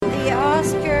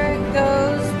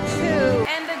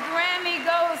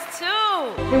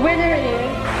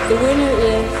The winner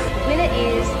is. The winner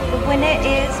is. The winner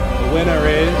is. The winner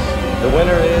is. The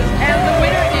winner is. And the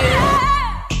winner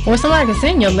is. Or somebody can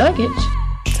send your luggage.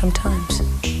 Sometimes.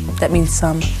 That means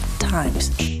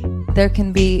sometimes. There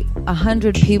can be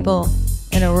 100 people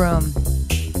in a room.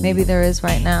 Maybe there is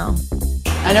right now.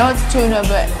 I know it's tuna,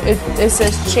 but it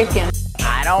says chicken.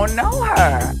 I don't know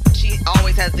her. She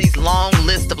always has these long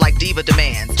lists of like diva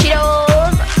demands.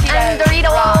 Cheetos and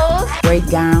Doritos. Great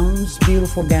gowns,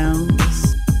 beautiful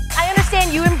gowns. I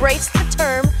understand you embrace the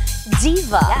term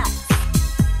diva. Yes.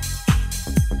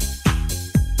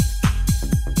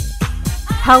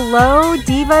 Hello,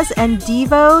 divas and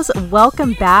divos.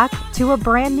 Welcome back to a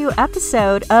brand new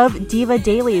episode of Diva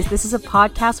Dailies. This is a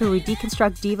podcast where we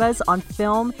deconstruct divas on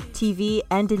film, TV,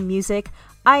 and in music.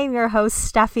 I am your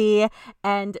host, Steffi,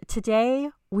 and today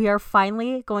we are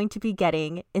finally going to be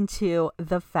getting into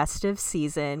the festive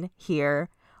season here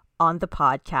on the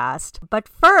podcast. But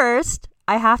first,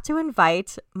 I have to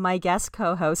invite my guest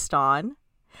co-host on.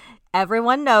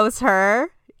 Everyone knows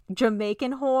her,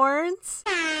 Jamaican Horns.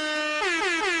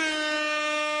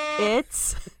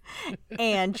 It's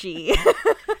Angie.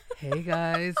 Hey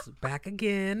guys, back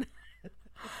again.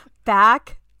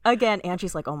 Back again.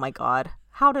 Angie's like, oh my God,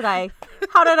 how did I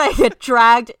get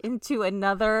dragged into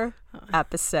another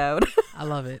episode? I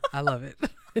love it.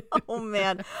 Oh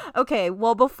man. Okay,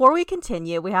 well, before we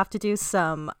continue, we have to do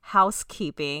some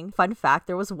housekeeping. Fun fact,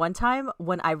 there was one time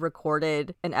when I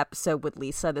recorded an episode with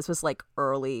Lisa. This was like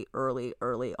early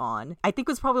on. I think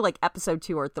it was probably like episode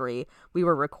 2 or 3 we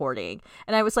were recording.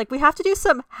 And I was like, we have to do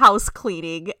some house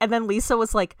cleaning. And then Lisa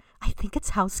was like, I think it's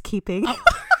housekeeping.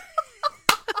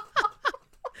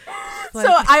 So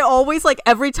I always, like,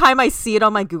 every time I see it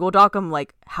on my Google Doc, I'm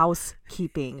like,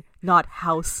 housekeeping, not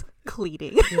house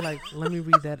cleaning. You're like, let me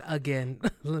read that again.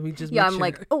 Let me just Yeah, make I'm sure.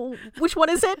 like, oh, which one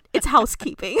is it? It's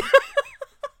housekeeping.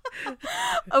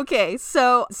 Okay,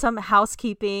 so some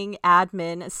housekeeping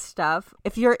admin stuff.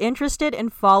 If you're interested in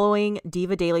following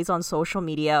Diva Dailies on social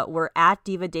media, we're at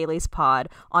Diva Dailies Pod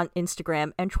on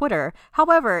Instagram and Twitter.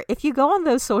 However, if you go on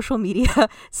those social media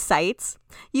sites,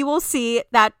 you will see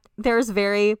that there's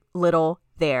very little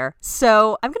there.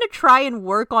 So I'm going to try and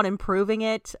work on improving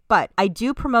it, but I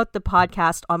do promote the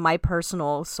podcast on my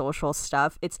personal social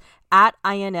stuff. It's at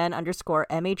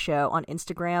INN_MHO on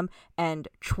Instagram and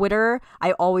Twitter.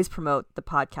 I always promote the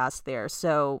podcast there.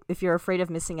 So if you're afraid of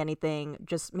missing anything,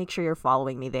 just make sure you're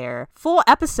following me there. Full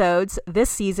episodes this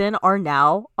season are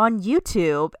now on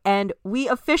YouTube, and we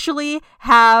officially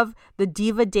have the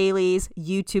Diva Dailies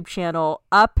YouTube channel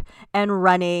up and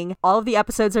running. All of the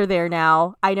episodes are there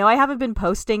now. I know I haven't been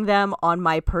posting them on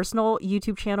my personal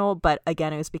YouTube channel, but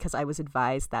again, it was because I was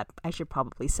advised that I should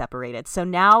probably separate it. So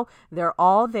now they're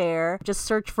all there. Just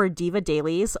search for Diva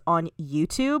Dailies on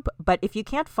YouTube. But if you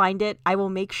can't find it, I will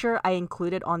make sure I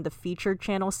include it on the featured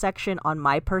channel section on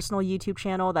my personal YouTube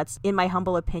channel. That's in my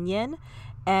humble opinion.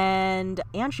 And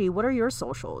Angie, what are your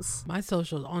socials? My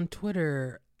socials on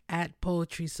Twitter at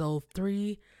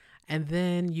PoetrySoul3. And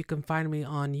then you can find me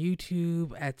on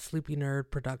YouTube at Sleepy Nerd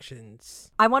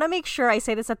Productions. I want to make sure I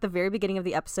say this at the very beginning of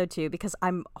the episode too, because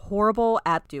I'm horrible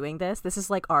at doing this. This is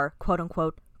like our quote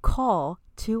unquote call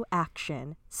to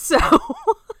action. So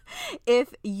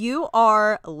if you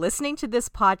are listening to this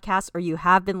podcast, or you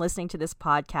have been listening to this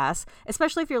podcast,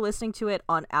 especially if you're listening to it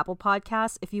on Apple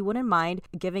Podcasts, if you wouldn't mind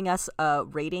giving us a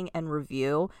rating and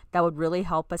review, that would really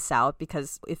help us out,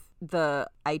 because if the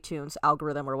iTunes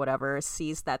algorithm or whatever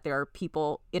sees that there are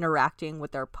people interacting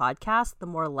with their podcast, the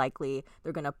more likely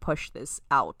they're going to push this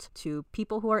out to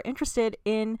people who are interested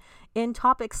in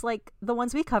topics like the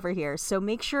ones we cover here. So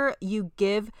make sure you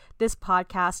give this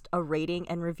podcast a rating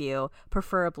and review,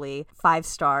 preferably 5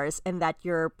 stars, and that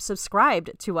you're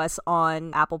subscribed to us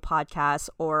on Apple Podcasts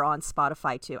or on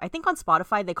Spotify too. I think on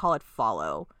Spotify they call it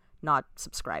follow, not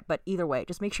subscribe, but either way,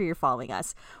 just make sure you're following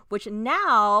us. Which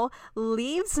now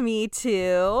leaves me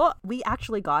to, we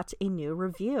actually got a new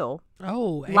review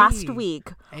last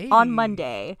week on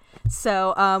Monday.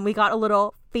 So we got a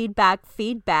little feedback,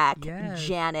 yes.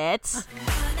 Janet.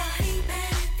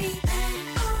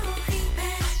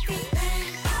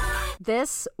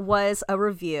 This was a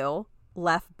review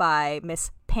left by Miss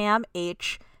Pam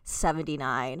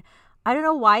H79. I don't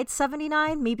know why it's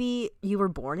 79. Maybe you were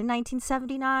born in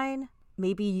 1979.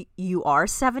 Maybe you are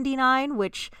 79,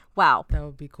 which, wow. That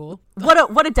would be cool. What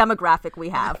a demographic we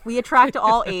have. We attract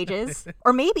all ages.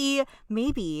 Or maybe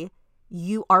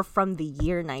you are from the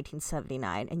year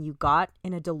 1979 and you got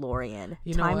in a DeLorean,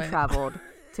 traveled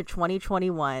to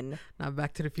 2021. Not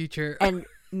Back to the Future. And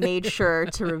made sure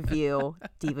to review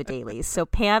Diva Dailies. So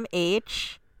Pam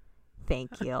H,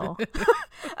 Thank you.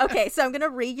 Okay, so I'm going to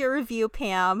read your review,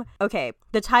 Pam. Okay,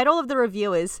 the title of the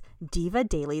review is Diva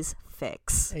Daily's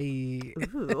Fix. Hey.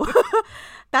 Ooh.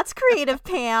 That's creative,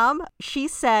 Pam. She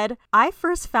said, I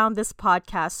first found this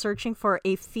podcast searching for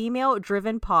a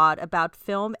female-driven pod about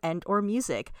film and or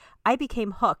music. I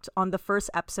became hooked on the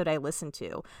first episode I listened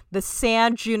to, the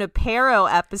San Junipero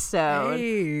episode.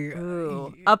 Hey.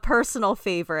 Ooh, a personal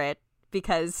favorite,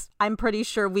 because I'm pretty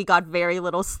sure we got very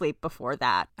little sleep before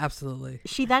that. Absolutely.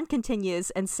 She then continues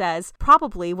and says,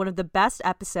 probably one of the best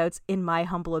episodes in my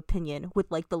humble opinion,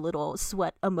 with like the little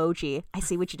sweat emoji. I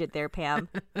see what you did there, Pam.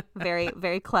 Very,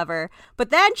 very clever.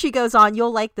 But then she goes on,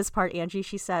 you'll like this part, Angie.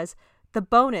 She says, the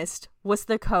bonus was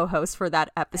the co-host for that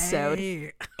episode,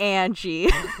 Hey. Angie.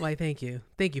 Why, thank you.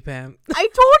 Thank you, Pam. I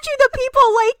told you the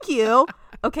people like you.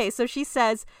 Okay, so she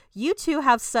says, you two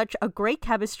have such a great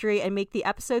chemistry and make the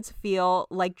episodes feel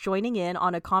like joining in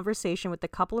on a conversation with a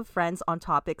couple of friends on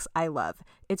topics I love.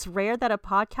 It's rare that a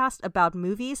podcast about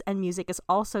movies and music is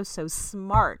also so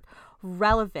smart,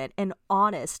 relevant, and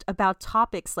honest about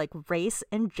topics like race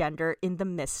and gender in the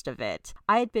midst of it.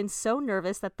 I had been so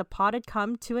nervous that the pod had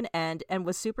come to an end and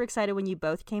was super excited when you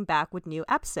both came back with new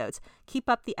episodes. Keep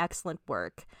up the excellent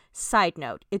work. Side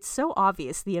note, it's so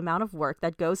obvious the amount of work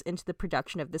that goes into the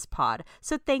production of this pod,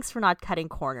 so thanks for not cutting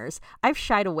corners. I've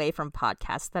shied away from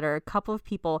podcasts that are a couple of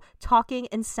people talking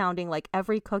and sounding like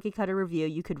every cookie cutter review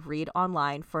you could read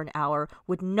online for an hour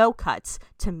with no cuts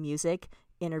to music,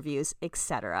 interviews,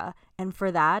 etc. And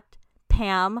for that,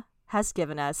 Pam has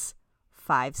given us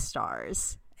 5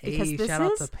 stars. Because Hey, this shout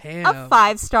out is to Pam. a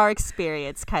 5-star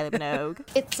experience, Kylie Minogue.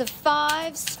 It's a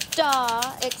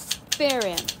 5-star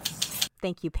experience.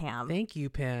 Thank you, Pam. Thank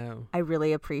you, Pam. I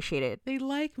really appreciate it. They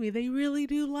like me. They really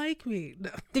do like me.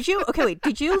 No. Did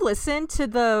you listen to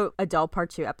the Adele Part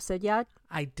 2 episode yet?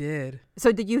 I did.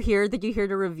 So did you hear the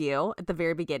review at the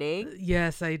very beginning?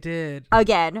 Yes, I did.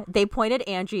 Again, they pointed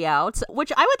Angie out,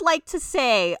 which I would like to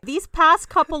say, these past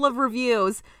couple of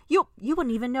reviews, you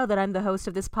wouldn't even know that I'm the host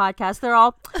of this podcast. They're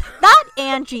all, that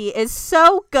Angie is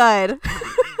so good.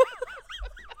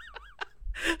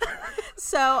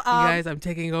 So, you guys, I'm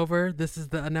taking over. This is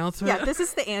the announcement. Yeah, this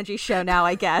is the Angie show now,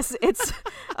 I guess. It's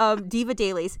Diva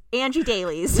Dailies, Angie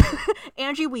Dailies,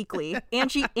 Angie Weekly,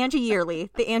 Angie Yearly,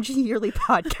 the Angie Yearly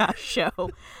podcast show.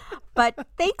 But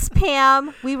thanks,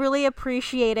 Pam. We really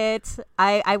appreciate it.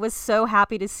 I was so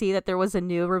happy to see that there was a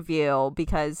new review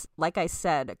because, like I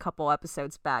said a couple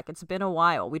episodes back, it's been a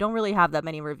while. We don't really have that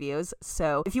many reviews.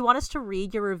 So if you want us to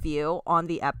read your review on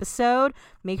the episode,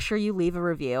 make sure you leave a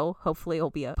review. Hopefully it'll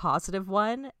be a positive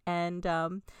one. And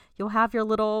you'll have your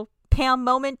little Pam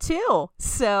moment too.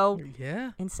 So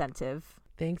yeah, incentive.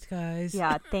 Thanks, guys.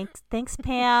 Yeah, thanks,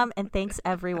 Pam, and thanks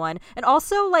everyone. And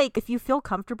also, like, if you feel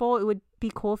comfortable, it would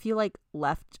be cool if you like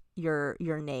left your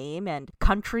name and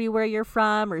country where you're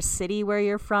from or city where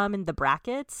you're from in the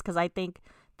brackets, because I think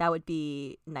that would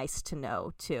be nice to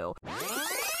know too.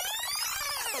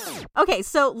 Okay,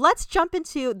 so let's jump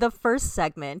into the first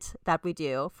segment that we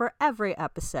do for every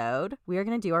episode. We are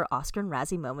going to do our Oscar and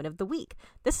Razzie moment of the week.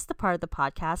 This is the part of the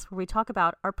podcast where we talk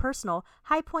about our personal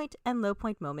high point and low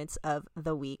point moments of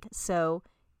the week. So,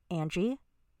 Angie,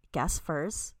 guess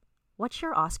first. What's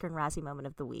your Oscar and Razzie moment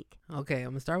of the week? Okay, I'm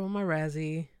going to start with my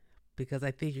Razzie because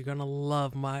I think you're going to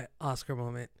love my Oscar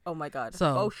moment. Oh my God.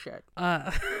 So, oh shit.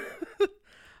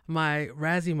 My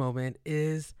Razzie moment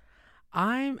is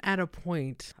I'm at a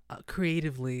point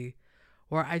creatively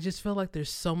where I just feel like there's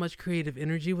so much creative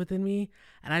energy within me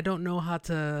and I don't know how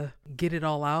to get it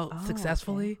all out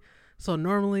successfully. Okay. So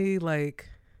normally, like,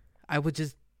 I would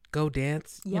just go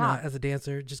dance, you know, as a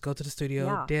dancer, just go to the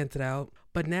studio, dance it out.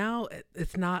 But now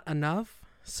it's not enough.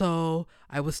 So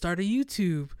I would start a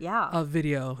YouTube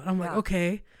video. And I'm like,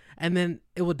 okay. And then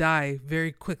it will die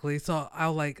very quickly. So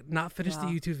I'll like not finish the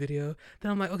YouTube video.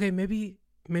 Then I'm like, okay, maybe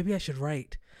I should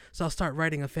write. So I'll start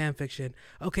writing a fan fiction.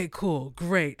 Okay, cool,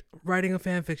 great. Writing a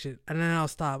fan fiction. And then I'll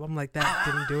stop. I'm like, that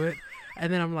didn't do it.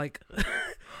 And then I'm like,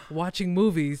 watching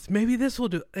movies. Maybe this will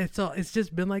do. It's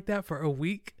just been like that for a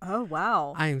week. Oh,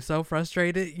 wow. I am so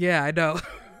frustrated. Yeah, I know.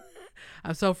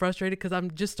 I'm so frustrated because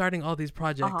I'm just starting all these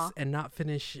projects and not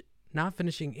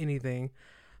finishing anything.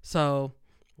 So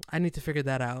I need to figure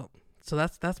that out. So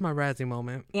that's my Razzie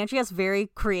moment. Angie has very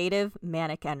creative,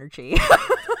 manic energy.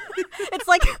 It's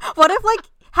like, what if like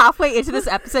halfway into this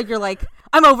episode you're like,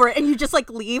 I'm over it, and you just like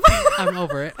leave? I'm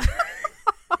over it.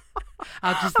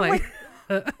 I'll just like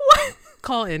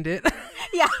call end it.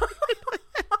 Yeah.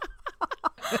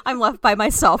 I'm left by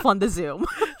myself on the Zoom.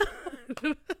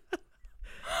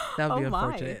 That would be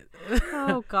unfortunate.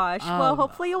 Oh gosh. Well,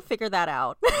 hopefully you'll figure that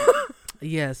out.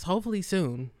 Yes, hopefully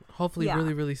soon. Hopefully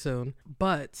really, really soon.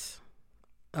 But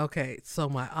Okay, so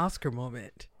my Oscar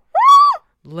moment.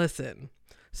 Listen.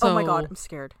 So oh my God, I'm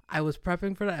scared. I was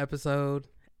prepping for the episode.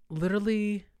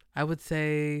 Literally, I would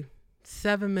say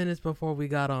 7 minutes before we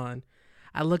got on,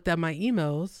 I looked at my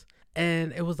emails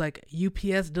and it was like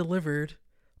UPS delivered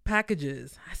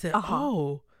packages. I said,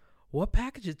 oh, what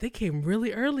packages? They came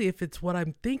really early if it's what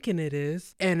I'm thinking it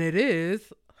is. And it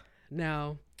is.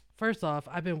 Now, first off,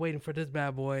 I've been waiting for this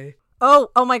bad boy. Oh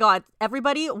my God.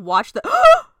 Everybody watch the...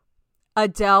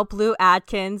 Adele Blue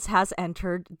Atkins has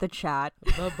entered the chat.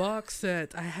 The box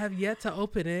set. I have yet to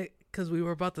open it because we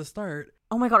were about to start.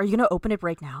 Oh my God. Are you going to open it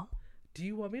right now? Do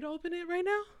you want me to open it right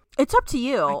now? It's up to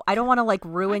you. I don't want to like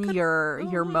ruin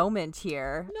your moment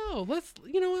here. No,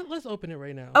 you know what? Let's open it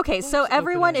right now. Okay, so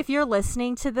everyone, if you're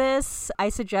listening to this, I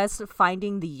suggest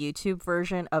finding the YouTube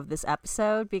version of this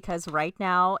episode because right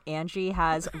now Angie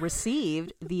has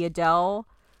received the Adele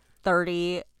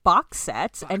 30 box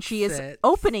set and she is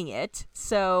opening it.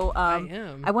 So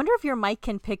I wonder if your mic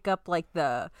can pick up like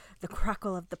the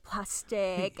crackle of the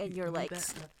plastic and you're like...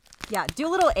 Yeah, do a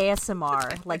little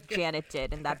ASMR like Janet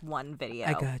did in that one video.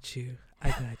 I got you.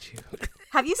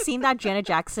 Have you seen that Janet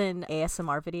Jackson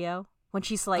ASMR video? When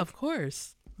she's like... Of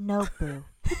course. No, boo.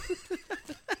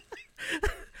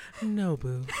 No,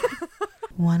 boo.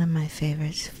 One of my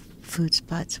favorite food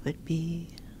spots would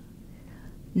be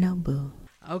Nobu.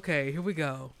 Okay, here we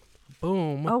go.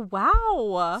 Boom. Oh,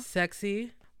 wow.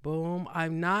 Sexy. Boom.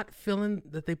 I'm not feeling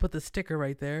that they put the sticker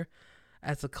right there.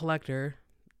 As a collector,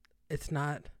 it's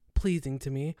not... pleasing to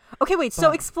me. Okay, wait,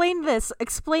 so explain this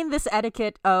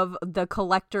etiquette of the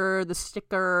collector, the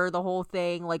sticker, the whole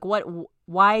thing. Like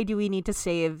why do we need to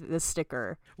save the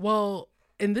sticker? Well,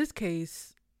 in this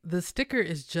case, the sticker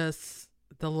is just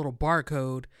the little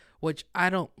barcode, which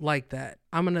I don't like that.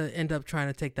 I'm going to end up trying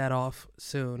to take that off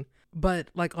soon. But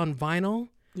like on vinyl,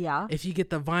 yeah, if you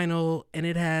get the vinyl and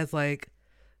it has like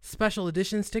special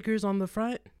edition stickers on the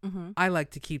front, I like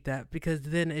to keep that because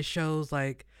then it shows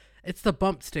like it's the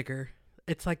bump sticker.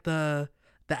 It's like the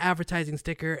advertising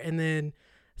sticker. And then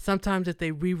sometimes if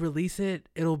they re-release it,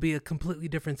 it'll be a completely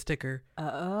different sticker.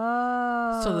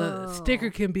 Oh. So the sticker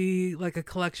can be like a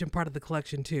collection, part of the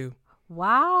collection too.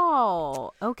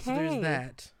 Wow. Okay. So there's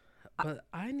that. But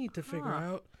I need to figure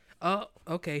out. Oh,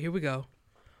 okay. Here we go.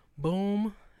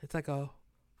 Boom. It's like a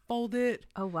folded.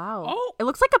 Oh, wow. Oh. It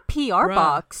looks like a PR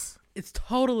box. It's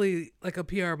totally like a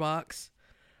PR box.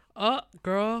 Oh,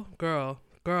 girl.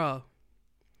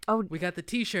 Oh, we got the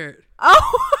t-shirt.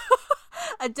 Oh,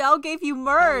 Adele gave you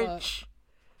merch.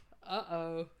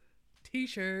 Uh-oh.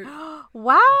 T-shirt.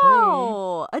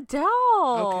 Wow. Boom.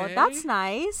 Adele. Okay. That's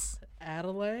nice.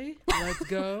 Adelaide, let's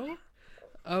go.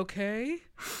 Okay.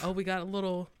 Oh, we got a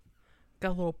little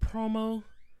promo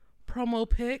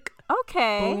pic.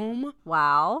 Okay. Boom.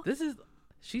 Wow. This is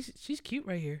she's cute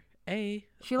right here.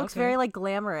 She looks very like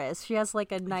glamorous. She has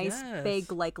like a nice big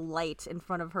like light in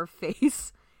front of her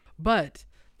face. But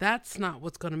that's not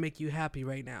what's going to make you happy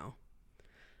right now.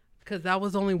 Because that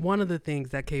was only one of the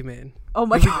things that came in. Oh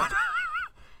my God.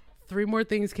 3 more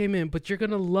things came in, but you're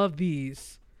going to love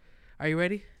these. Are you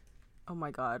ready? Oh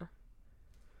my God.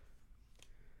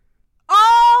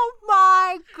 Oh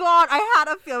my God. I had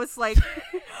a feel. I was like,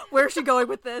 where's she going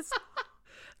with this?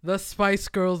 The Spice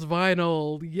Girls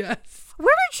vinyl. Yes.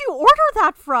 Where did you order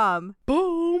that from?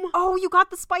 Boom. Oh, you got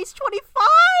the Spice 25.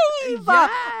 Yes.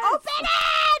 Open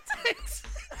it.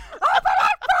 Open it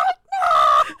right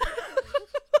now.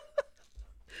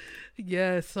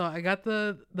 Yeah, so I got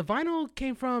the vinyl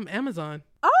came from Amazon.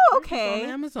 Oh, okay. On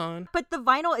Amazon. But the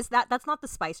vinyl that's not the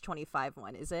Spice 25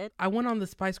 one, is it? I went on the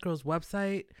Spice Girls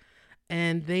website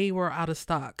and they were out of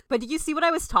stock. But did you see what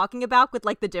I was talking about with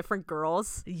like the different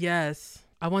girls? Yes.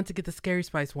 I wanted to get the Scary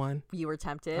Spice one. You were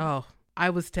tempted? Oh, I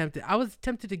was tempted. I was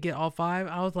tempted to get all 5.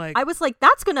 I was like,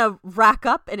 that's going to rack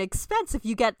up an expense if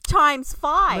you get times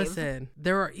 5. Listen,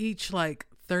 they were each like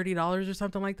 $30 or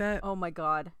something like that. Oh my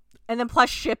God. And then plus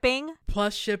shipping?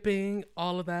 Plus shipping,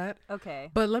 all of that. Okay.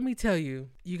 But let me tell you,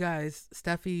 you guys,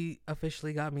 Steffi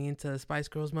officially got me into Spice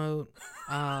Girls mode.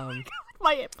 My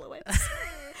influence.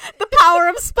 The power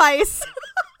of Spice.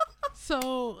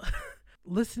 So,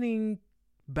 listening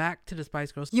back to the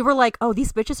Spice Girls, you were like, oh,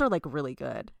 these bitches are like really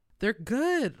good. They're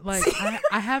good. Like,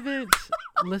 I haven't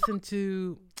listened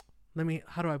to...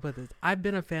 how do I put this? I've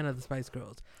been a fan of the Spice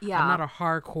Girls. Yeah. I'm not a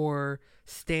hardcore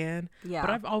stan, but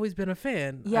I've always been a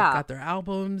fan. Yeah. I've got their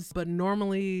albums, but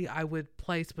normally I would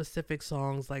play specific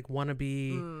songs like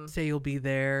Wannabe, Say You'll Be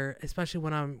There, especially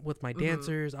when I'm with my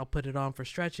dancers. I'll put it on for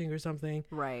stretching or something.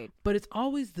 Right. But it's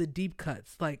always the deep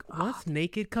cuts. Like once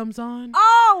Naked comes on,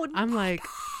 I'm like,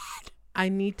 I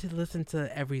need to listen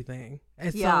to everything.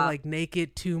 And so like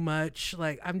Naked too much.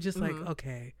 Like I'm just like,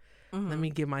 okay, let me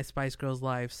get my Spice Girls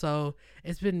life. So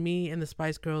it's been me and the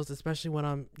Spice Girls, especially when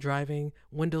I'm driving,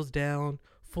 windows down,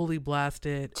 fully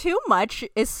blasted. Too Much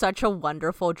is such a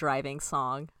wonderful driving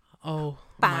song. Oh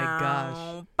my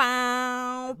gosh.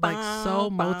 Like so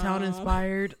Motown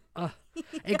inspired.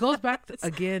 It goes back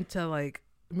again to like,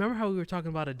 remember how we were talking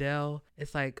about Adele?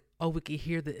 It's like, oh, we can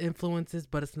hear the influences,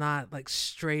 but it's not like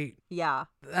straight. Yeah.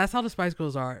 That's how the Spice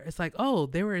Girls are. It's like, oh,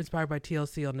 they were inspired by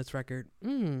TLC on this record.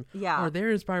 Yeah. Or they're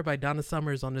inspired by Donna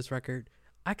Summers on this record.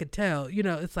 I could tell, you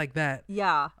know, it's like that.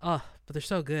 Yeah. Oh, but they're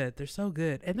so good. They're so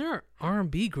good. And they're an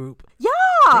R&B group. Yeah.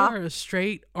 They are a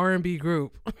straight R&B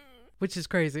group. Which is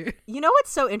crazy. You know what's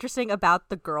so interesting about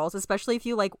the girls, especially if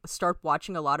you like start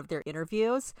watching a lot of their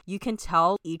interviews, you can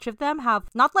tell each of them have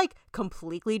not like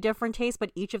completely different tastes,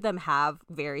 but each of them have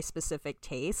very specific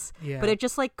tastes. Yeah. But it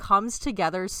just like comes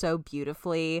together so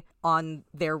beautifully on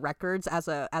their records as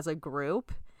a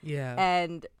group. Yeah.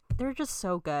 And they're just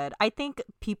so good. I think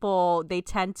people, they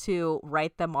tend to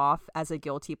write them off as a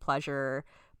guilty pleasure,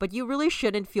 but you really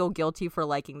shouldn't feel guilty for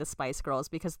liking the Spice Girls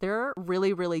because they're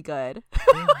really, really good.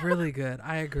 They're really good.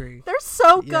 I agree. They're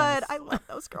so good. I love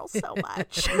those girls so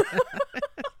much.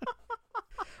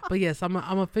 But yes, I'm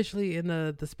officially in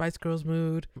the Spice Girls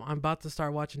mood. I'm about to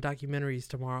start watching documentaries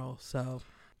tomorrow. So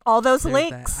all those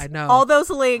links. I know. All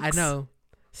those links. I know.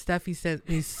 Steffi sent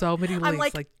me so many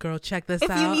links. Like, girl, check this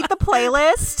out. If you need the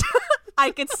playlist,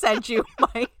 I could send you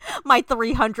my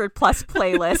 300 plus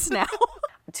playlist now.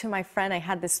 To my friend, I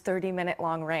had this 30-minute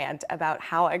long rant about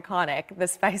how iconic the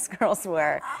Spice Girls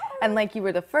were. And like, you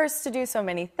were the first to do so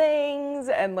many things,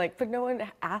 and like, but no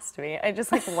one asked me. I just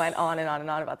like went on and on and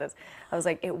on about this. I was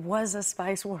like, it was a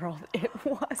Spice World. It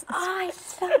was. I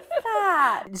said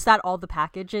that. Is that all the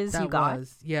packages you got?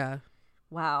 Yeah.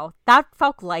 Wow. That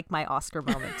felt like my Oscar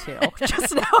moment too,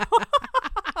 just now.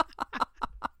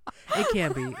 It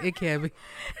can be. It can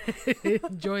be.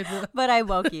 Enjoy the. But I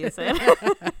won't use it.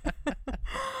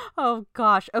 Oh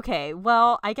gosh. Okay.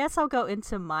 Well, I guess I'll go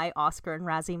into my Oscar and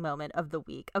Razzie moment of the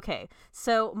week. Okay.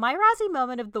 So my Razzie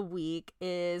moment of the week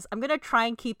is, I'm going to try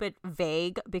and keep it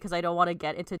vague because I don't want to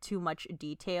get into too much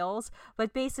details.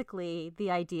 But basically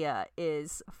the idea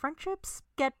is friendships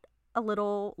get a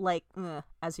little like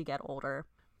as you get older.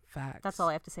 Facts. That's all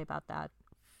I have to say about that.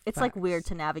 It's like weird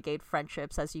to navigate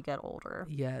friendships as you get older.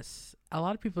 Yes. A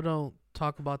lot of people don't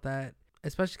talk about that,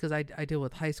 especially because I deal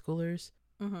with high schoolers.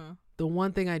 Mm-hmm. The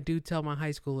one thing I do tell my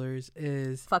high schoolers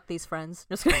is fuck these friends.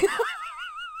 Just kidding.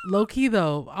 Low key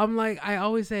though, I'm like, I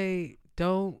always say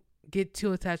don't get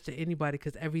too attached to anybody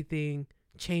because everything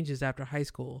changes after high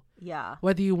school. Yeah.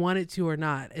 Whether you want it to or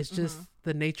not, it's just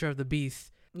the nature of the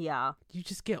beast. Yeah. You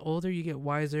just get older, you get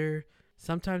wiser.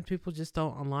 Sometimes people just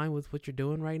don't align with what you're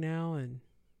doing right now, and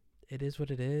it is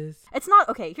what it is. It's not,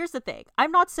 okay, here's the thing.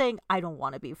 I'm not saying I don't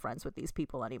want to be friends with these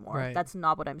people anymore. Right. That's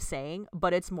not what I'm saying.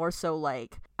 But it's more so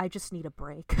like, I just need a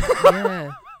break.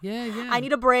 Yeah. I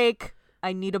need a break.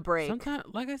 Sometimes,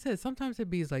 like I said, sometimes it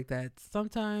be like that.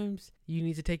 Sometimes you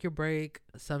need to take your break.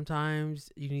 Sometimes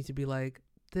you need to be like,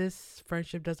 this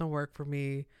friendship doesn't work for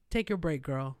me. Take your break,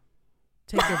 girl.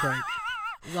 Take your break.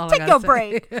 Take your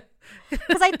break.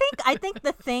 Because I think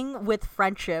the thing with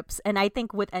friendships, and I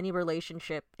think with any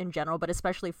relationship in general, but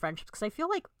especially friendships, because I feel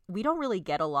like we don't really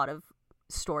get a lot of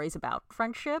stories about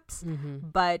friendships,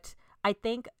 but I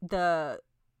think the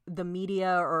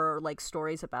media or like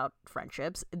stories about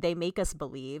friendships, they make us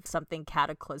believe something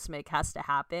cataclysmic has to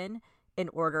happen in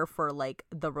order for like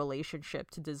the relationship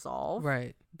to dissolve.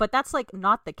 Right. But that's like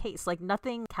not the case. Like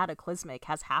nothing cataclysmic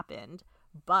has happened,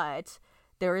 but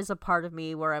there is a part of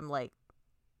me where I'm like,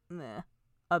 meh,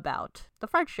 about the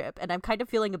friendship, and I'm kind of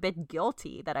feeling a bit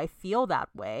guilty that I feel that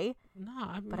way. No,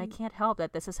 I mean, but I can't help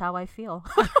that this is how I feel.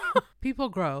 People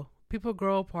grow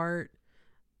apart,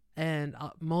 and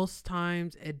most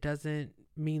times it doesn't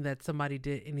mean that somebody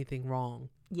did anything wrong.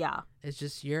 Yeah. It's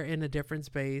just you're in a different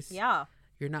space. Yeah.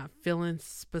 You're not feeling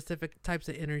specific types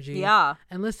of energy. Yeah.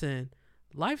 And listen,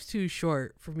 life's too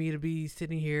short for me to be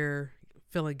sitting here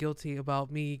feeling guilty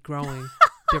about me growing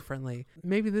differently.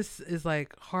 Maybe this is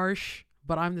like harsh,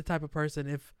 but I'm the type of person,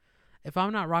 if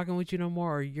I'm not rocking with you no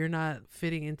more, or you're not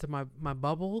fitting into my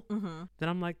bubble, then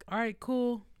I'm like, all right,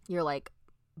 cool. You're like,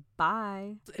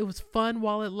 bye. It was fun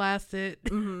while it lasted.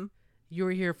 You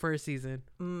were here for a season.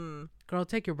 Girl,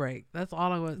 take your break. That's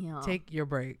all I want. Yeah. Take your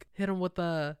break. Hit them with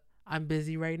the I'm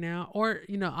busy right now, or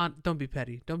don't be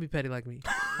petty. Don't be petty like me.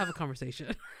 Have a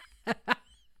conversation.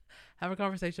 Have a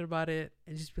conversation about it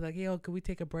and just be like, yo, can we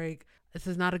take a break? This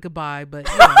is not a goodbye, but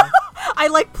I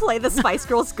like play the Spice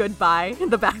Girls goodbye in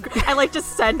the background. I like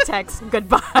just send text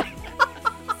goodbye.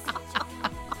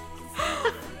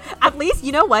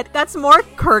 You know what? That's more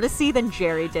courtesy than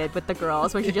Jerry did with the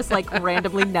girls, where she just like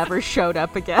randomly never showed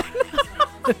up again.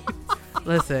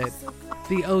 Listen,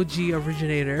 the OG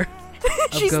originator.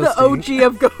 She's ghosting. The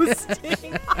OG of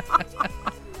ghosting.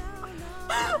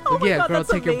 Oh my God, girl,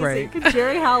 take amazing. your break.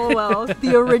 Jerry Halliwell,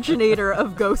 the originator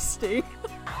of ghosting.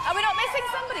 Are we not missing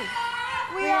somebody?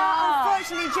 We are.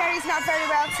 Unfortunately, Jerry's not very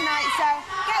well tonight, so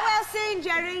get well soon,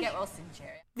 Jerry. Get well soon,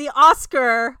 Jerry. The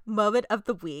Oscar moment of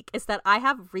the week is that I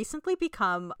have recently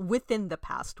become, within the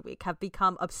past week, have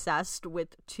become obsessed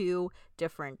with two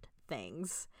different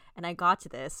things. And I got to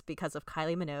this because of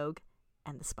Kylie Minogue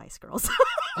and the Spice Girls.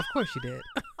 Of course you did.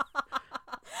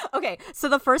 Okay, so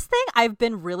the first thing I've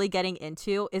been really getting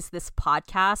into is this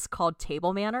podcast called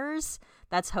Table Manners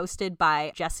that's hosted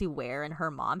by Jessie Ware and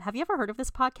her mom. Have you ever heard of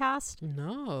this podcast?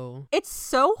 No. It's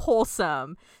so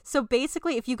wholesome. So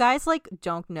basically, if you guys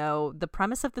don't know, the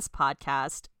premise of this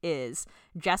podcast is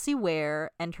Jessie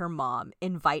Ware and her mom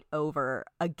invite over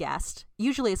a guest,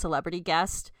 usually a celebrity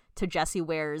guest, to Jessie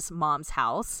Ware's mom's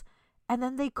house, and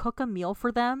then they cook a meal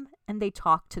for them and they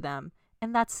talk to them,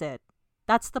 and that's it.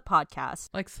 That's the podcast.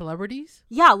 Like celebrities?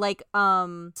 Yeah,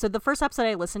 so the first episode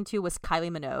I listened to was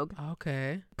Kylie Minogue.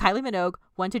 Okay. Kylie Minogue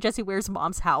went to Jessie Ware's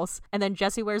mom's house, and then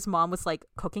Jessie Ware's mom was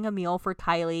cooking a meal for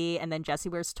Kylie, and then Jessie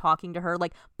Ware's talking to her.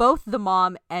 Both the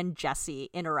mom and Jessie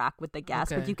interact with the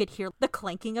guest, but you could hear the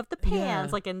clanking of the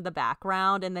pans in the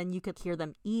background, and then you could hear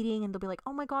them eating, and they'll be like,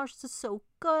 "Oh my gosh, this is so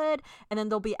good." And then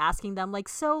they'll be asking them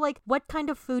what kind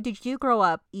of food did you grow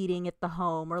up eating at the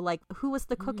home, or who was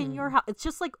the cook in your house? It's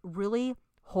just really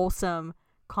wholesome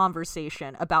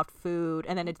conversation about food,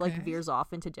 and then it veers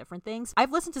off into different things.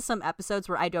 I've listened to some episodes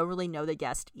where I don't really know the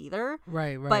guest either.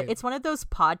 Right. But it's one of those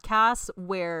podcasts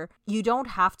where you don't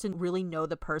have to really know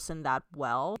the person that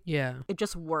well. Yeah. It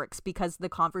just works because the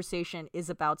conversation is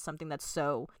about something that's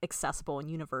so accessible and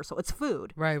universal. It's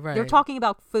food. Right. They're talking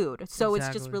about food. So exactly.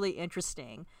 It's just really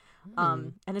interesting.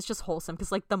 And it's just wholesome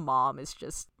because the mom is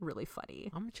just really funny.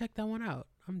 I'm gonna check that one out.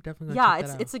 I'm definitely gonna check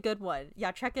that out. It's a good one.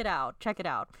 Yeah, check it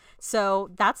out. So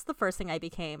that's the first thing I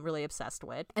became really obsessed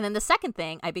with. And then the second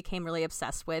thing I became really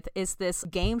obsessed with is this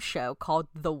game show called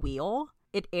The Wheel.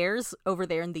 It airs over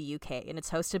there in the UK, and it's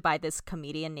hosted by this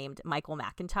comedian named Michael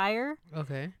McIntyre.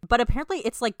 Okay. But apparently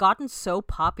it's gotten so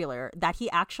popular that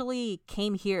he actually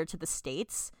came here to the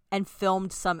States and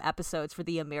filmed some episodes for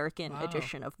the American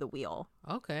edition of The Wheel.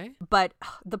 Okay. But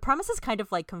the premise is kind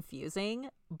of confusing,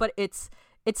 but it's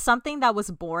something that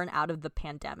was born out of the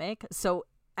pandemic. So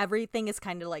everything is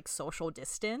kind of social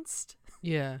distanced.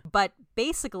 Yeah. But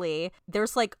basically,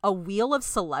 there's a wheel of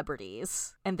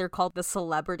celebrities, and they're called the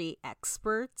celebrity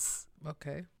experts.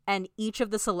 Okay. And each of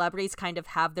the celebrities kind of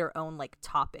have their own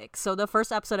topic. So the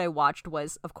first episode I watched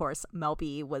was, of course, Mel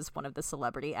B was one of the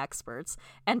celebrity experts,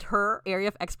 and her area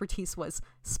of expertise was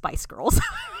Spice Girls.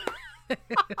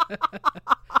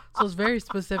 So it's very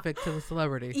specific to the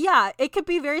celebrity. Yeah, it could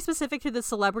be very specific to the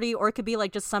celebrity, or it could be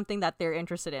just something that they're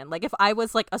interested in. If I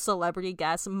was a celebrity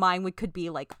guest, mine could be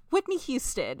Whitney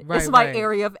Houston is my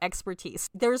area of expertise.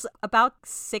 There's about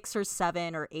 6 or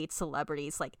 7 or 8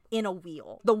 celebrities in a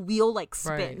wheel. The wheel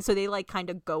spins, so they kind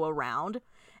of go around.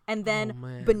 And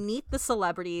then beneath the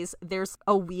celebrities, there's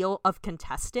a wheel of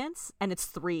contestants, and it's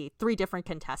three different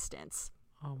contestants.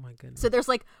 Oh my goodness. So there's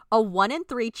a 1 in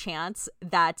 3 chance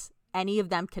that any of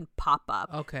them can pop up.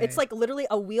 Okay. It's literally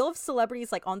a wheel of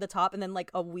celebrities on the top, and then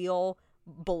a wheel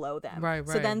below them. Right.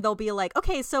 So then they'll be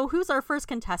okay, so who's our first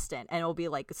contestant? And it'll be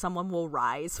someone will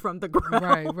rise from the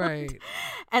ground. Right.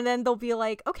 And then they'll be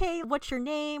okay, what's your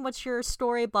name? What's your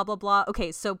story? Blah, blah, blah.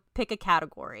 Okay, so pick a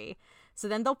category. So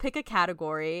then they'll pick a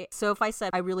category. So if I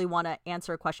said I really want to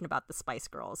answer a question about the Spice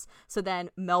Girls, so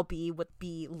then Mel B would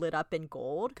be lit up in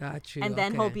gold. Got you. And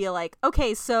then he'll be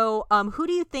okay, so who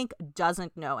do you think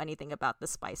doesn't know anything about the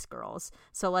Spice Girls?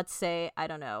 So let's say, I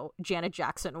don't know, Janet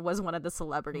Jackson was one of the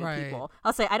celebrity people.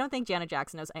 I'll say, I don't think Janet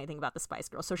Jackson knows anything about the Spice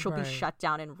Girls, so she'll be shut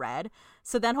down in red.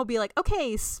 So then he'll be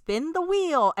okay, spin the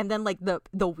wheel. And then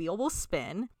the wheel will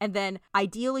spin. And then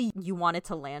ideally you want it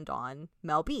to land on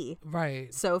Mel B.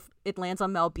 Right. So if it lands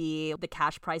on Mel B, the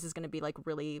cash prize is going to be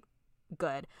really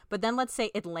good. But then let's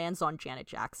say it lands on Janet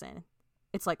Jackson.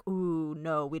 It's ooh,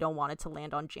 no, we don't want it to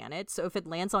land on Janet. So if it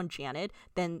lands on Janet,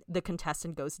 then the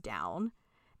contestant goes down,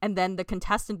 and then the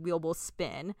contestant wheel will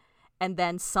spin, and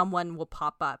then someone will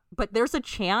pop up. But there's a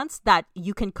chance that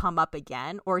you can come up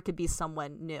again, or it could be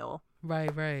someone new.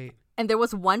 Right. And there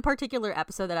was one particular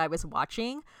episode that I was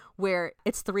watching where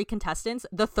it's 3 contestants.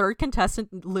 The third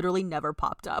contestant literally never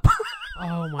popped up.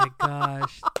 Oh my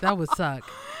gosh. That would suck.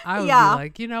 I would be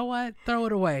like, you know what? Throw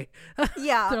it away.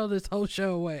 Yeah. Throw this whole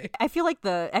show away. I feel like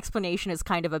the explanation is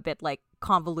kind of a bit like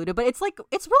convoluted, but it's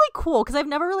really cool because I've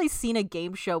never really seen a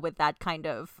game show with that kind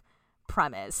of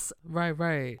premise.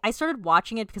 Right. I started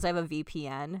watching it because I have a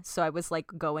VPN, so I was like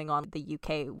going on the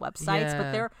UK websites,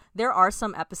 but there are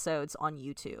some episodes on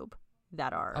YouTube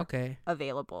that are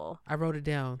available. I wrote it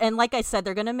down. And like I said,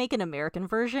 they're going to make an American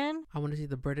version. I want to see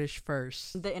the British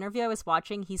first. The interview I was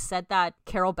watching, he said that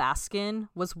Carol Baskin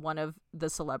was one of the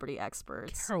celebrity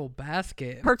experts. Carol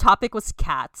Baskin? Her topic was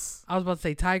cats. I was about to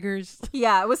say tigers.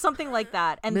 Yeah, it was something like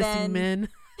that. And missing men.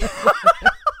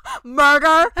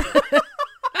 Murder.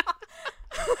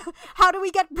 How do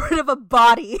we get rid of a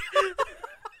body?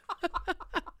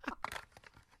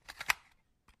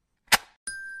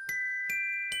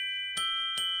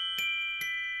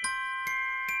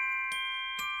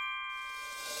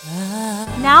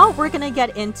 Now we're gonna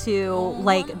get into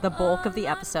like the bulk of the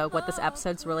episode, what this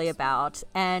episode's really about,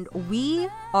 and we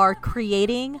are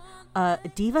creating a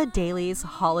Diva Daily's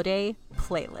holiday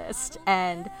playlist.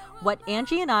 And what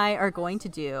Angie and I are going to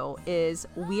do is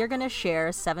we are going to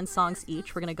share 7 songs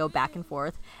each. We're going to go back and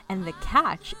forth, and the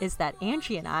catch is that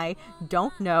Angie and I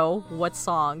don't know what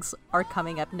songs are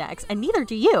coming up next, and neither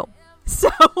do you. So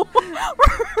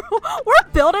we're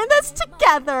building this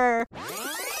together.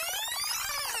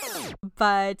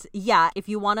 But yeah, if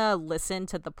you want to listen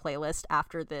to the playlist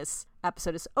after this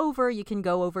episode is over, you can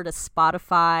go over to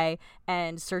Spotify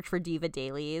and search for Diva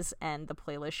Dailies, and the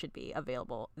playlist should be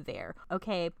available there.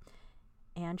 Okay,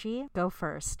 Angie, go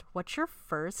first. What's your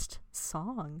first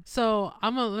song? So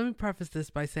let me preface this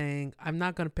by saying I'm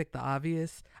not gonna pick the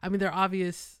obvious. I mean, they're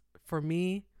obvious for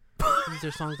me. These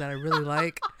are songs that I really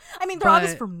like. I mean, they're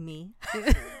obvious for me.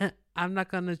 I'm not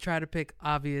going to try to pick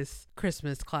obvious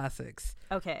Christmas classics.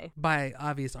 Okay. By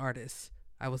obvious artists.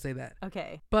 I will say that.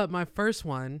 Okay. But my first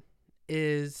one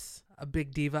is a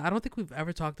big diva. I don't think we've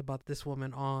ever talked about this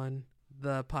woman on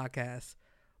the podcast,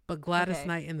 but Gladys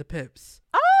Knight and the Pips.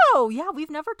 Oh, yeah.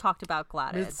 We've never talked about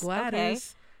Gladys. Miss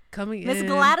Gladys coming in. Miss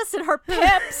Gladys and her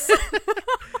Pips.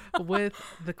 With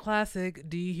the classic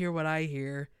Do You Hear What I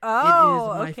Hear.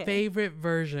 Oh, it is my favorite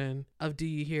version of Do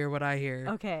You Hear What I Hear.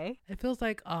 Okay. It feels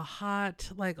like a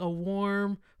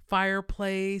warm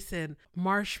fireplace and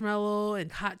marshmallow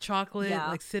and hot chocolate,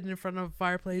 like sitting in front of a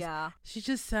fireplace. Yeah. She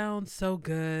just sounds so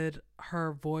good.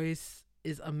 Her voice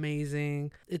is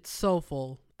amazing. It's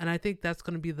soulful. And I think that's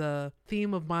going to be the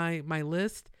theme of my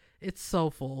list. It's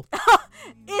soulful.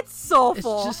 It's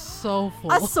soulful. It's just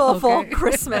soulful. A soulful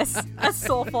Christmas. A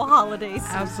soulful holiday season.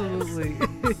 Absolutely.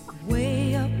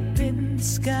 Way up in the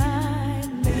sky,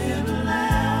 little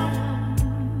lamb,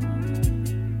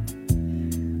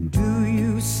 do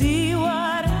you see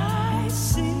what I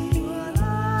see? What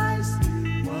I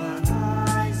see, what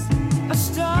I see. A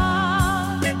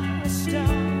star,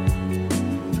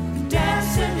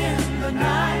 dancing in the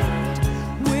night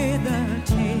with a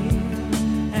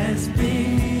tail as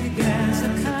big as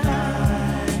a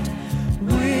kite,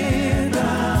 with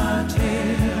a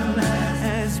tail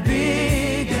as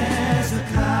big as a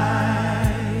kite.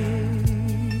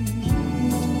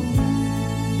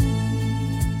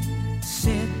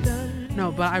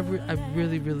 No, but I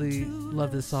really, really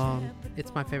love this song.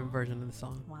 It's my favorite version of the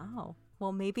song. Wow.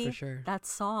 Well, maybe for sure. That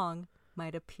song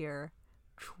might appear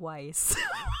twice.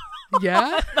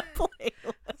 Yeah?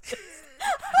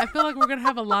 I feel like we're gonna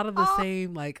have a lot of the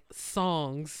same like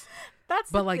songs,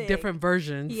 but like different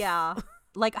versions. Yeah.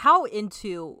 Like, how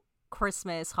into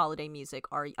Christmas holiday music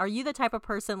are you the type of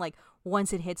person like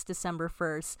once it hits December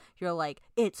 1st, you're like,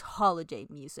 it's holiday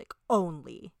music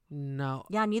only? No.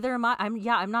 Yeah, neither am I.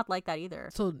 I'm not like that either.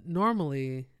 So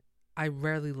normally, I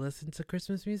rarely listen to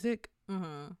Christmas music.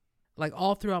 Mm-hmm. Like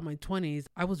all throughout my 20s,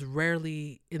 I was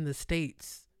rarely in the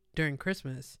States during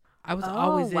Christmas. I was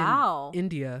always in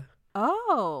India.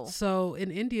 Oh. So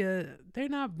in India, they're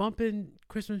not bumping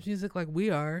Christmas music like we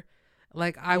are.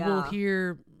 Like I will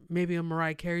hear maybe a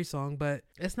Mariah Carey song, but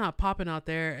it's not popping out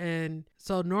there. And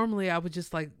so normally I would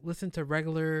just like listen to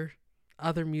regular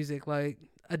other music. Like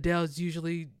Adele's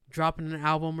usually dropping an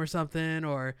album or something,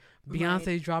 or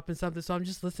Beyonce's dropping something. So I'm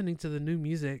just listening to the new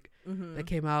music that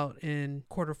came out in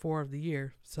Q4 of the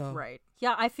year. So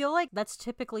Yeah, I feel like that's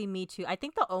typically me too. I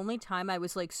think the only time I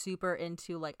was like super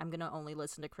into like I'm gonna only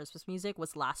listen to Christmas music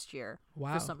was last year.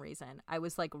 Wow. For some reason I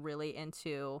was like really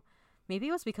into, maybe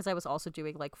it was because I was also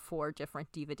doing like 4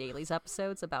 different Diva Dailies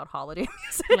episodes about holiday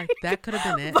music. Like that could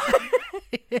have been it.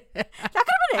 That could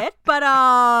have been it. But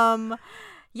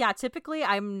Yeah, typically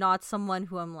I'm not someone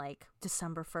who I'm like,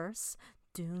 December 1st.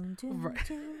 Doom, doom, Right.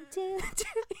 doom, doom,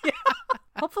 doom. Yeah.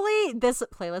 Hopefully this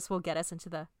playlist will get us into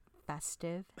the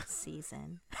festive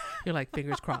season. You're like,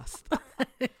 fingers crossed.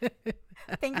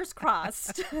 Fingers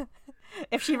crossed.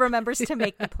 If she remembers to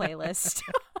make the playlist.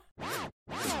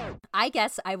 I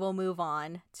guess I will move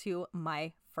on to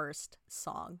my first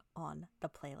song on the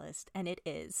playlist, and it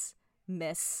is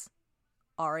Miss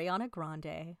Ariana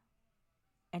Grande.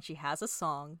 And she has a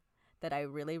song that I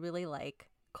really, really like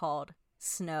called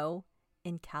Snow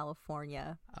in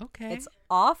California. Okay. It's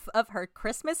off of her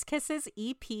Christmas Kisses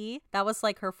EP. That was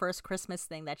like her first Christmas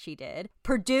thing that she did.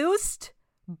 Produced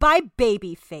by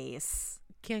Babyface.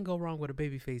 Can't go wrong with a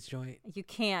Babyface joint. You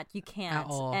can't. At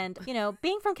all. And, you know,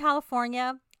 being from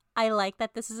California, I like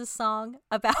that this is a song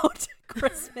about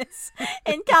Christmas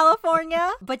in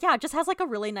California. But yeah, it just has like a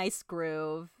really nice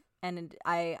groove. And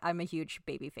I'm a huge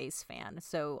Babyface fan,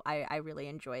 so I really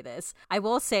enjoy this. I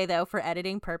will say, though, for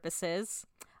editing purposes,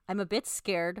 I'm a bit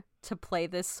scared to play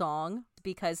this song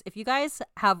because if you guys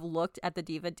have looked at the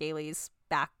Diva Daily's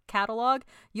back catalog,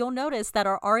 you'll notice that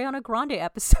our Ariana Grande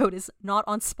episode is not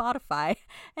on Spotify.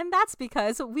 And that's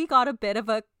because we got a bit of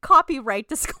a copyright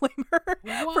disclaimer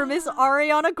for Miss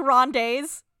Ariana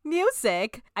Grande's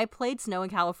music. I played Snow in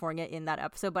California in that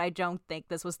episode, but I don't think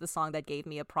this was the song that gave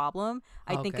me a problem.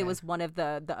 I think it was one of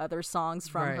the other songs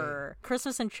from her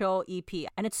Christmas and Chill EP.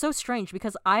 And it's so strange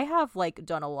because I have like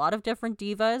done a lot of different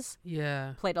divas.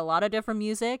 Yeah. Played a lot of different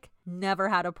music. Never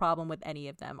had a problem with any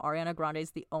of them. Ariana Grande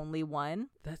is the only one.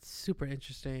 That's super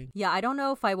interesting. Yeah, I don't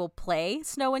know if I will play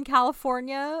Snow in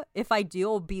California. If I do,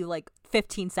 it'll be like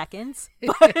 15 seconds.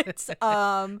 But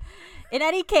in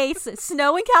any case,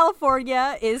 Snow in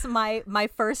California is my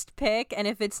first pick. And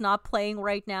if it's not playing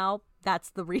right now, that's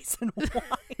the reason why.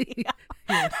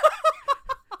 Yeah.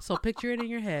 So picture it in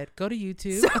your head. Go to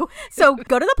YouTube. So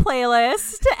go to the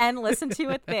playlist and listen to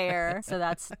it there. So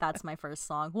that's my first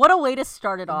song. What a way to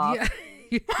start it off.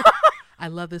 Yeah. I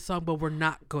love this song, but we're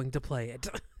not going to play it.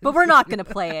 But we're not going to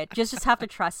play it. Just have to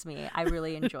trust me. I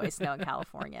really enjoy Snow in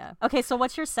California. Okay, so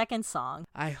what's your second song?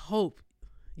 I hope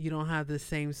you don't have the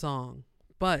same song,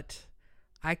 but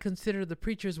I consider The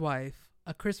Preacher's Wife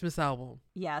a Christmas album.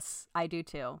 Yes, I do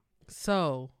too.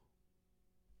 So,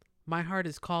 My Heart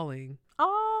is Calling,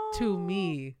 to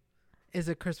me, is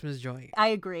a Christmas joint. I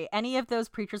agree. Any of those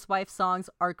Preacher's Wife songs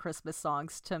are Christmas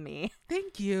songs to me.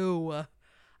 Thank you.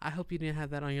 I hope you didn't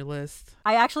have that on your list.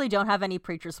 I actually don't have any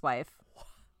Preacher's Wife.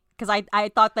 Because I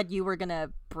thought that you were going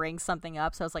to bring something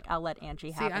up. So I was like, I'll let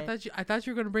Angie have it. I thought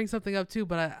you were going to bring something up too,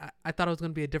 but I thought it was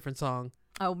going to be a different song.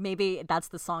 Oh, maybe that's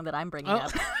the song that I'm bringing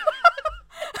up.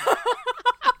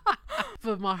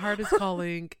 But My Heart is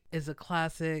Calling is a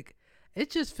classic.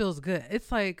 It just feels good.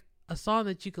 It's like a song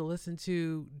that you can listen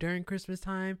to during Christmas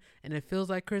time and it feels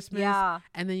like Christmas. Yeah.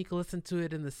 And then you can listen to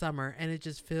it in the summer and it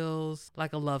just feels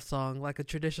like a love song, like a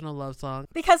traditional love song.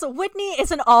 Because Whitney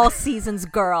is an all seasons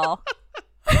girl.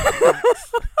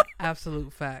 Facts.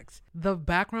 Absolute facts. The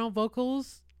background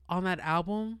vocals on that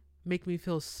album make me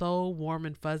feel so warm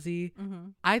and fuzzy. Mm-hmm.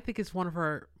 I think it's one of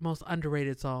her most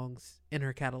underrated songs in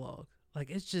her catalog. Like,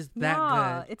 it's just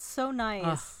that good. It's so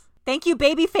nice. Thank you,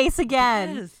 Babyface,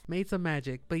 again. Yes, made some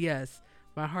magic. But yes,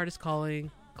 My Heart is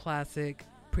Calling, classic.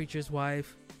 Preacher's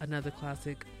Wife, another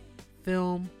classic.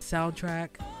 Film,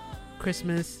 soundtrack,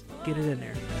 Christmas, get it in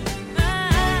there.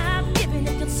 I'm giving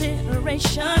it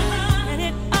consideration, and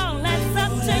it all adds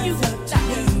up to you.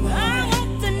 I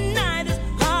won't deny this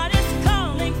heart is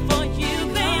calling for you,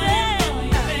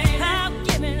 baby. I'm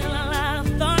giving it a lot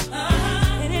of thought,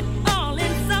 and it all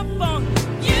ends up on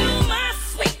you, my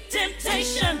sweet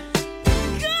temptation.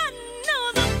 God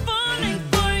knows I'm falling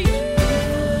for you.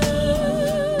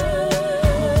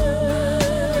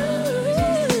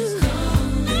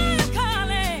 I'm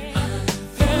calling,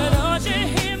 girl, don't you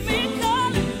hear me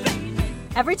calling, baby?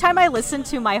 Every time I listen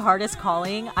to My Heart is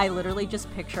Calling, I literally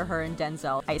just picture her and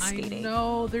Denzel ice skating. I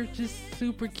know, they're just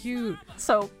super cute.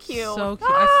 So cute. So cute.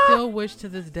 I still wish to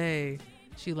this day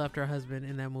she left her husband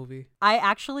in that movie. I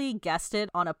actually guested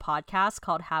on a podcast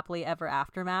called Happily Ever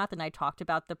Aftermath, and I talked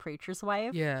about The Preacher's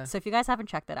Wife. Yeah. So if you guys haven't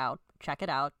checked it out, check it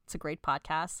out. It's a great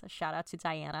podcast. A shout out to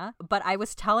Diana. But I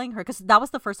was telling her, because that was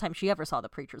the first time she ever saw The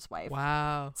Preacher's Wife.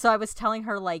 Wow. So I was telling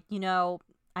her, like, you know,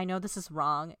 I know this is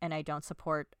wrong and I don't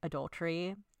support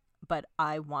adultery, but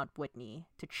I want Whitney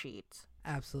to cheat.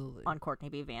 Absolutely. On Courtney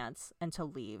B. Vance and to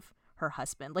leave her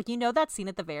husband. Like, you know that scene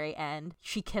at the very end?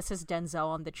 She kisses Denzel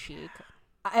on the cheek.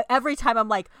 Every time I'm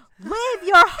like, leave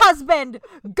your husband,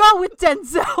 go with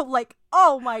Denzel. Like,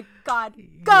 oh my God,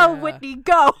 go Whitney,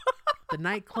 go. The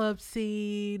nightclub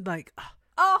scene, like,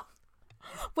 oh,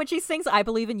 When she sings I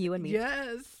Believe in You and Me.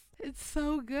 Yes. It's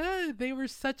so good. They were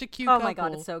such a cute Oh couple. my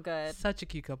God, it's so good. Such a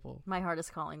cute couple. My Heart is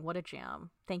Calling. What a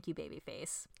jam. Thank you,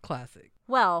 Babyface. Classic.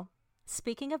 Well,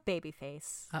 speaking of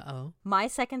Babyface, Uh-oh. my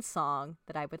second song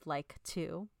that I would like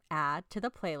to add to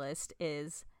the playlist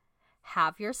is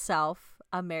Have Yourself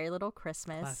a Merry Little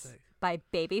Christmas Classic. by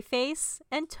Babyface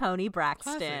and Toni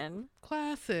Braxton.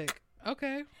 Classic.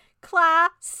 Okay.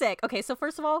 Classic. Okay, so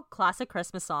first of all, classic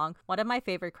Christmas song. One of my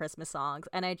favorite Christmas songs.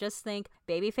 And I just think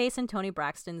Babyface and Toni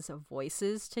Braxton's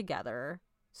voices together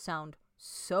sound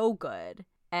so good.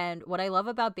 And what I love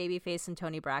about Babyface and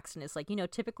Toni Braxton is, like, you know,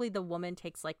 typically the woman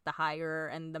takes like the higher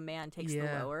and the man takes the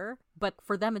lower. But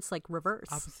for them, it's like reverse.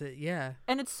 Opposite, yeah.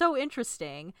 And it's so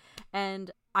interesting.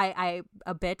 And I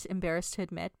a bit embarrassed to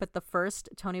admit, but the first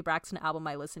Toni Braxton album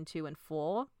I listened to in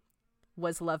full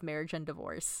was Love, Marriage, and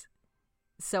Divorce.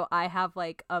 So I have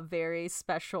like a very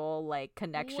special like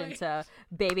connection to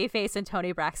Babyface and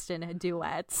Toni Braxton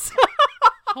duets.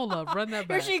 Hold up, run that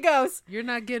back. Here she goes. You're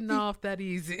not getting off that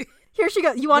easy. Here she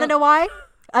goes. You want to know why?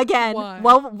 Again, Why?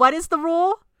 well, what is the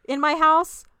rule in my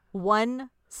house?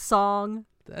 One song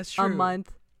That's true. a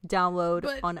month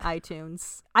download on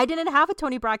iTunes. I didn't have a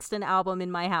Toni Braxton album in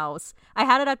my house. I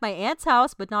had it at my aunt's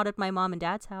house, but not at my mom and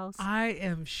dad's house. I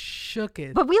am shooked.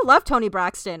 But we love Toni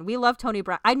Braxton. We love Toni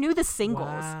Braxton. I knew the singles.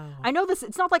 Wow. I know this.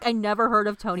 It's not like I never heard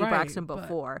of Toni Right, Braxton but-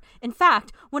 before. In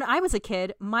fact, when I was a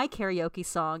kid, my karaoke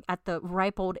song at the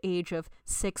ripe old age of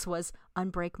 6 was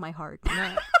Unbreak My Heart.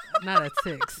 Not at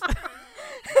 6.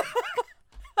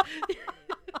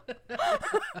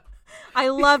 I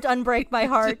loved Unbreak My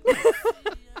Heart.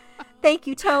 Thank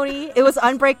you, Tony. It was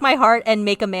Unbreak My Heart and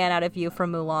Make a Man Out of You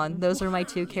from Mulan. Those are my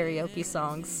two karaoke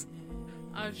songs.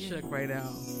 I'm shook right now.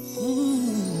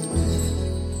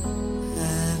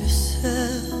 Have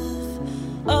yourself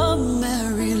a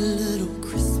merry little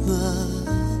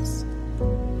Christmas.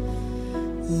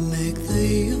 Make the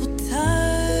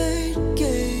Yuletide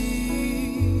gay.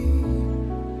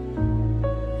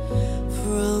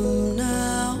 From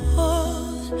now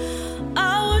on,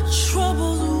 our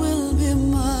troubles will be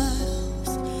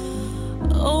miles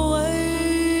away.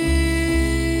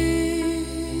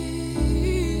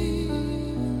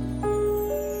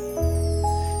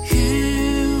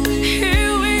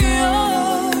 Here we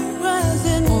are,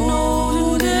 rising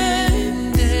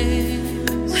olden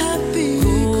days, happy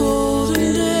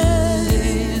golden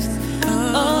days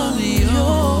of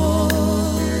yore.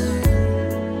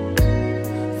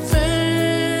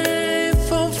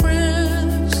 Faithful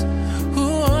friends who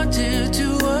are dear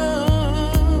to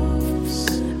us,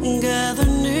 gather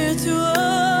near to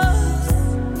us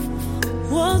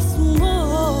once more.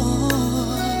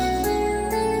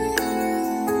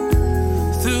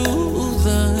 Through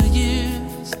the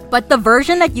years. But the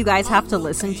version that you guys have to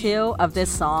listen to of this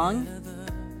song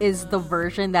is the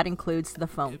version that includes the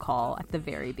phone call at the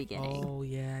very beginning. Oh,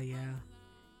 yeah.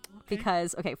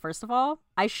 Because, okay, first of all,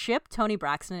 I ship Toni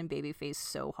Braxton and Babyface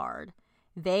so hard.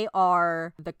 They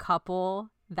are the couple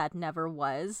that never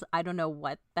was. I don't know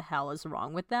what the hell is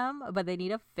wrong with them, but they need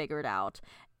to figure it out.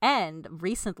 And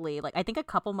recently, like I think a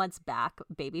couple months back,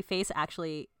 Babyface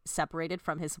actually separated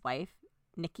from his wife,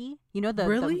 Nikki. You know, the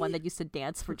one that used to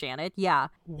dance for Janet? Yeah.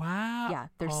 Wow. Yeah,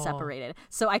 they're separated.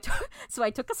 So I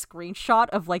took a screenshot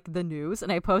of like the news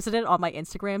and I posted it on my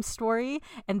Instagram story,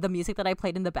 and the music that I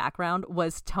played in the background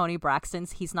was Toni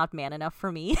Braxton's He's Not Man Enough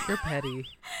for Me. You're petty.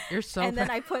 You're so And then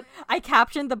petty. I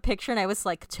captioned the picture and I was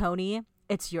like, Toni,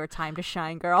 it's your time to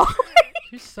shine, girl.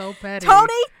 You're so petty.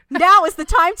 Toni, now is the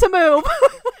time to move.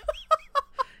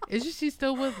 Isn't she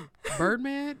still with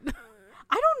Birdman?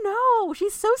 I don't know.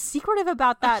 She's so secretive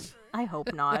about that. I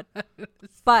hope not.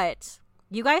 But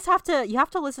you guys have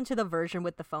to listen to the version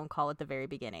with the phone call at the very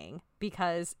beginning,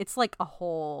 because it's like a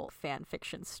whole fan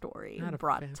fiction story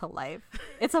brought to life.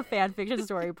 It's a fan fiction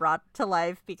story brought to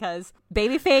life because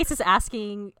Babyface is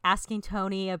asking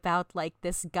Toni about like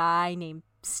this guy named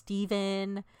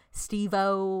Steve-O,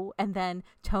 and then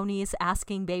Toni is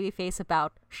asking Babyface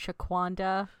about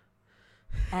Shaquanda.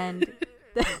 And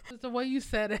the way you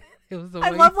said it. It was the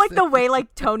I way love you like said the way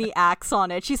like Toni acts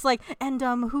on it. She's like, and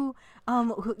who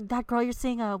that girl you're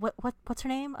saying, what's her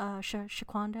name?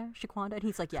 Shaquanda? And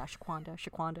he's like, yeah,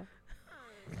 Shaquanda.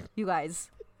 You guys,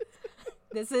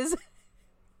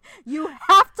 you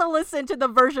have to listen to the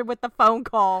version with the phone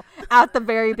call at the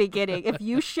very beginning. If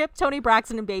you ship Toni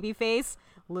Braxton and Babyface,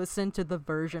 listen to the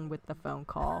version with the phone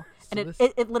call. And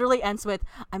it literally ends with,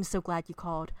 I'm so glad you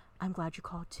called. I'm glad you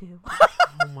called too.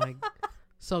 Oh my.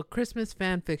 So Christmas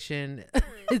fan fiction,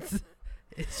 it's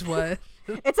what?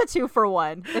 It's a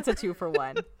 2-for-1. It's a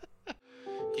 2-for-1.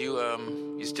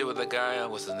 You still with that guy?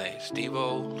 What's his name?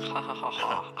 Steve-O?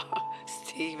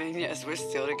 Steven, yes, we're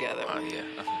still together. Oh, yeah.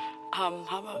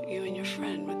 How about you and your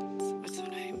friend? What's her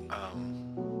name?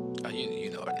 You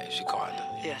know her name,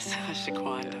 Shaquanda. Yes,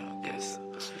 Shaquanda. Yes.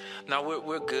 No,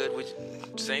 we're good.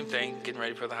 Same thing, getting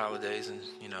ready for the holidays, and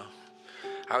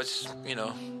I was,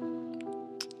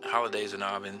 holidays and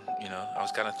all. I've been, I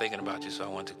was kind of thinking about you, so I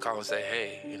wanted to call and say,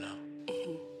 hey,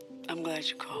 Mm-hmm. I'm glad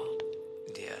you called.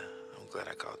 Yeah, I'm glad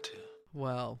I called too.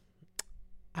 Well,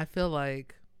 I feel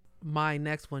like my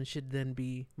next one should then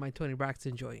be my Toni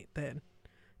Braxton joint then,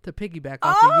 to piggyback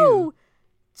off of you.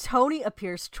 Toni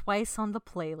appears twice on the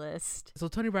playlist. So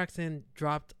Toni Braxton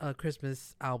dropped a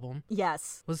Christmas album.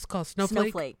 Yes. What's it called?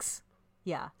 Snowflakes?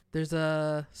 Yeah. There's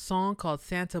a song called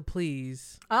Santa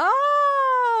Please.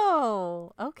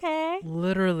 Oh, okay.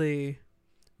 Literally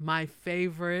my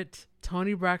favorite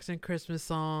Toni Braxton Christmas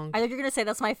song. I think you're going to say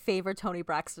that's my favorite Toni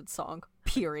Braxton song,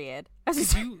 period.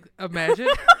 Could you imagine?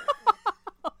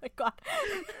 Oh my God.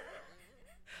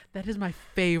 That is my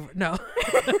favorite. No.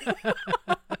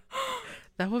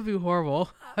 That would be horrible.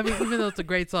 I mean, even though it's a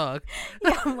great song.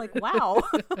 Yeah, I'm like, wow.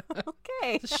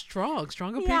 Okay. It's a strong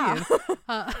opinion.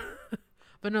 Yeah.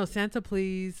 But no, Santa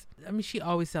Please. I mean, she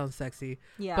always sounds sexy.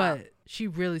 Yeah. But she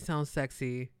really sounds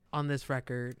sexy on this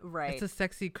record. Right. It's a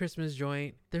sexy Christmas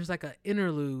joint. There's like an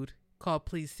interlude called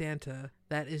Please Santa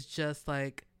that is just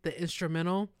like the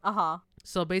instrumental. Uh-huh.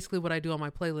 So basically what I do on my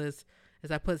playlist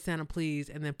is I put Santa Please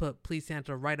and then put Please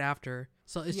Santa right after.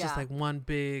 So it's just like one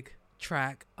big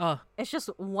track. It's just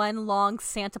one long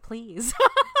Santa Please.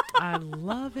 I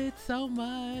love it so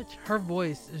much. Her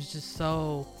voice is just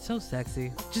so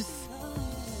sexy. Just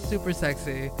super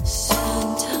sexy.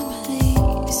 Santa,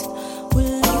 please,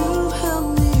 will you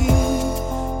help me?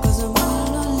 'Cause I'm all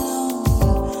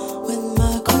alone with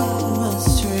my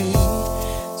Christmas tree.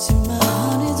 See, my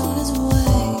honey's on his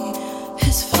way.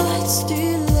 His flight's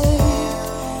delayed.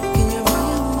 Can you bring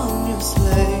him on your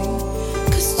sleigh?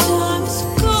 'Cause time is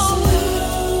going.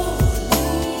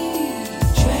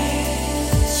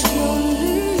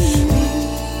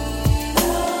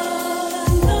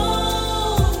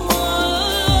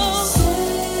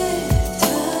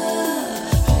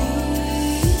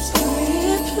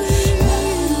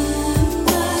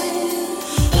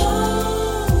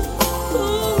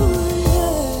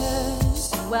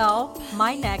 Well,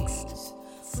 my next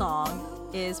song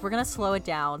is, we're going to slow it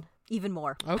down even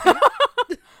more. Okay. I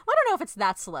don't know if it's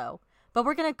that slow, but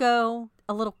we're going to go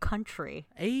a little country.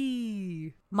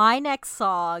 Hey. My next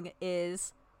song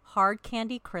is Hard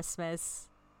Candy Christmas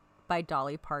by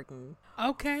Dolly Parton.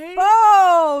 Okay.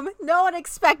 Boom! No one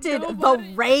expected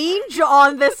the range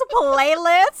on this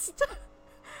playlist.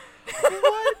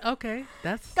 What? Okay.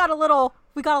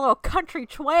 We got a little country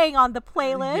twang on the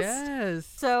playlist. Yes.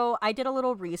 So I did a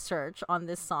little research on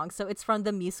this song. So it's from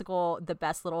the musical The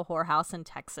Best Little Whorehouse in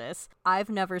Texas. I've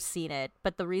never seen it,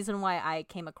 but the reason why I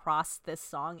came across this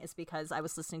song is because I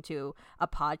was listening to a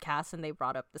podcast and they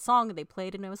brought up the song and they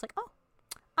played it and I was like, oh,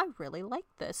 I really like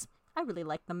this. I really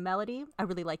like the melody. I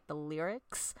really like the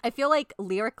lyrics. I feel like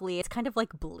lyrically, it's kind of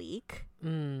like bleak.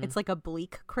 It's like a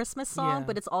bleak Christmas song,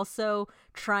 but it's also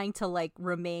trying to like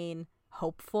remain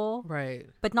hopeful, right?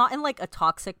 But not in like a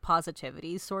toxic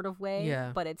positivity sort of way.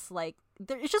 Yeah. But it's like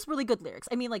it's just really good lyrics.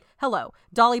 I mean, like, hello,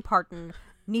 Dolly Parton.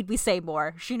 Need we say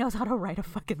more? She knows how to write a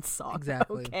fucking song.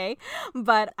 Exactly. Okay.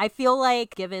 But I feel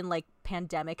like given like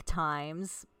pandemic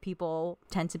times, people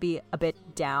tend to be a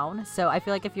bit down. So I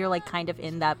feel like if you're like kind of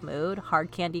in that mood,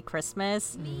 Hard Candy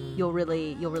Christmas, you'll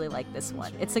really like this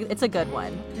one. It's a good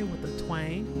one. Okay, with the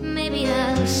twang. Maybe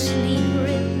I'll sleep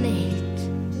real late.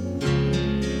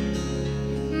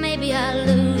 Maybe I'll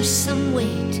lose some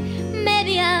weight.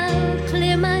 Maybe I'll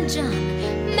clear my junk.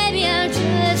 Maybe I'll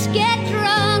just get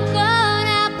drunk on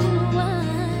apple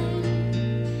wine.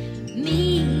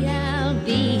 Me, I'll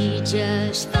be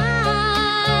just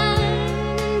fine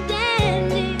and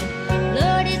dandy.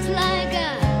 Lord, it's like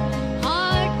a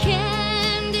hard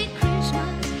candy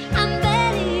Christmas. I'm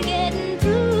barely getting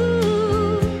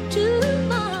through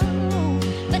tomorrow,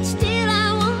 but still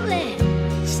I won't let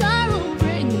sorrow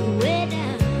bring me way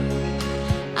down.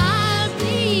 I'll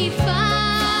be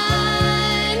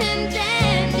fine and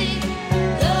dandy.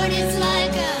 Lord, it's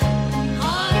like a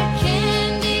hard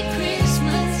candy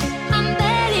Christmas. I'm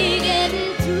barely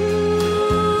getting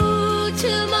through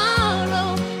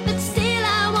tomorrow, but still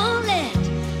I won't let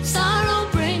sorrow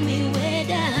bring me way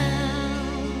down.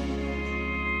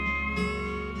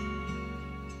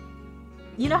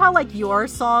 You know how like your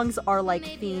songs are like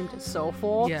themed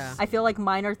soulful? Yeah. I feel like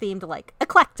mine are themed like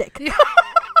eclectic.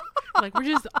 Like we're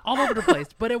just all over the place,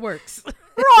 but it works.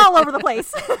 We're all over the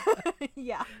place.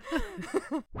 Yeah.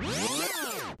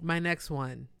 My next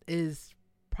one is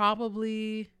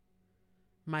probably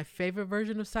my favorite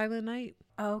version of Silent Night.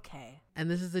 Okay. And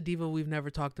this is a diva we've never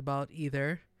talked about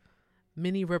either.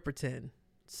 Minnie Riperton.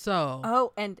 So.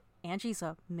 Oh, and Angie's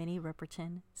a Minnie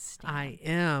Riperton stan. I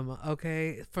am.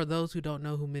 Okay. For those who don't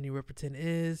know who Minnie Riperton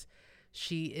is,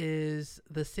 she is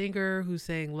the singer who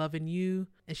sang Lovin' You,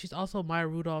 and she's also Maya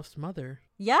Rudolph's mother.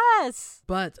 Yes.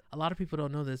 But a lot of people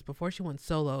don't know this. Before she went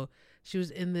solo, she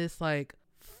was in this like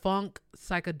funk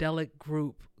psychedelic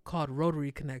group called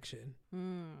Rotary Connection.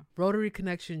 Rotary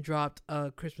Connection dropped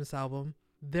a Christmas album.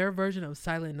 Their version of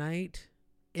Silent Night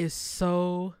is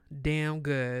so damn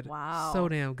good. Wow. So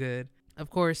damn good. Of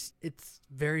course, it's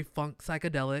very funk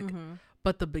psychedelic,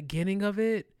 but the beginning of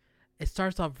it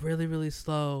starts off really, really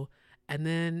slow. And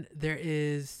then there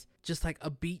is just like a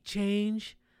beat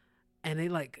change and it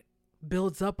like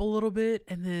builds up a little bit.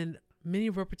 And then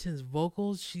Minnie Riperton's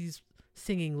vocals, she's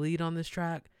singing lead on this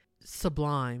track.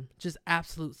 Sublime, just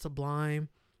absolute sublime.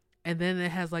 And then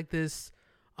it has like this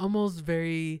almost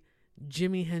very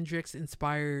Jimi Hendrix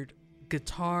inspired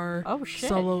guitar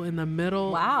solo in the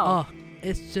middle. Wow. Oh,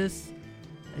 it's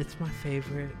my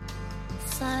favorite.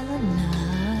 Silent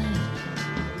night,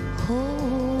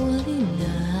 holy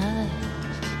night,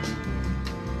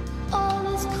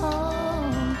 all is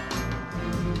calm,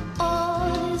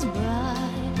 all is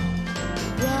bright,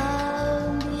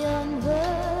 round the young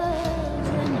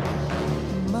virgin,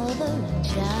 mother and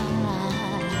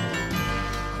child,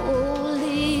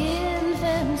 holy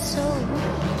infant soul,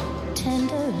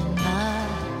 tender and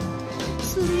light,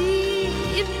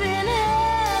 sleep in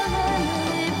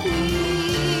heavenly peace.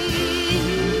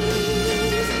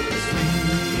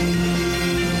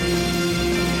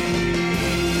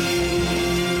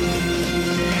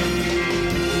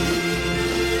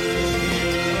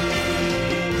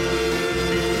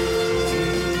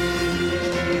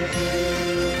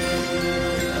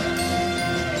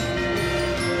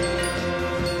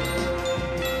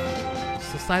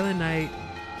 So Silent Night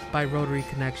by Rotary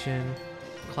Connection,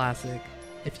 classic.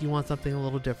 If you want something a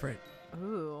little different.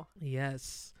 Ooh.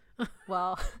 Yes.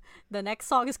 Well, the next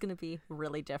song is going to be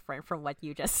really different from what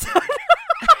you just said.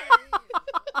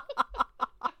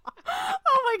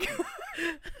 Oh my god.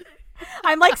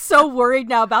 I'm like so worried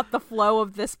now about the flow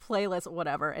of this playlist.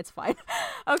 Whatever, it's fine.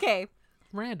 Okay.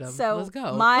 Random. So let's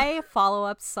go. My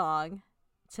follow-up song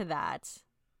to that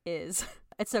is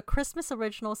it's a Christmas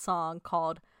original song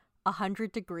called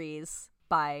 100 Degrees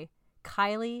by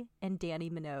Kylie and Danny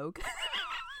Minogue.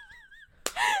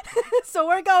 So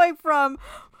we're going from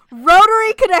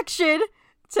Rotary Connection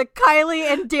to Kylie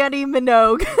and Danny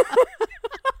Minogue.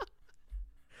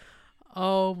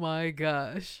 Oh my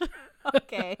gosh.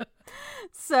 Okay.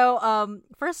 So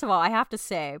first of all, I have to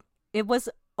say it was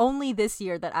only this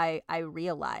year that I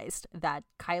realized that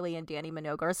Kylie and Danny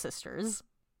Minogue are sisters.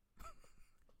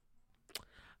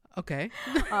 Okay.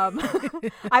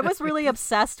 I was really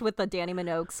obsessed with the Danny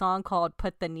Minogue song called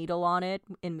Put the Needle on It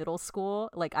in middle school.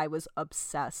 Like, I was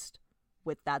obsessed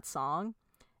with that song.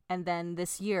 And then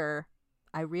this year,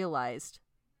 I realized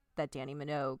that Danny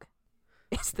Minogue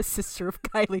is the sister of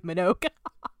Kylie Minogue.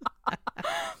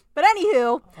 But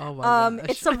anywho,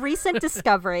 it's a recent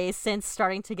discovery since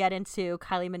starting to get into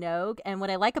Kylie Minogue. And what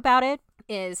I like about it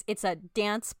is it's a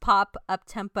dance, pop,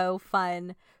 up-tempo,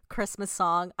 fun Christmas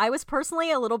song. I was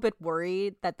personally a little bit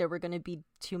worried that there were going to be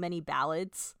too many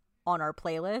ballads on our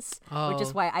playlist, which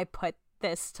is why I put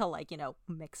this to, like, you know,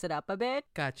 mix it up a bit.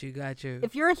 Got you.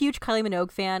 If you're a huge Kylie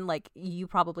Minogue fan, like, you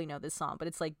probably know this song, but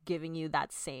it's like giving you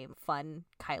that same fun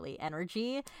Kylie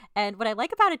energy. And what I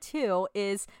like about it too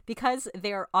is because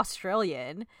they're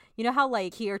Australian, you know how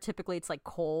like here typically it's like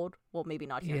cold, well maybe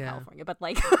not here in California, but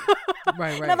like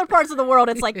right. in other parts of the world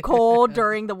it's like cold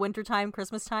during the wintertime,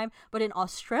 Christmas time, but in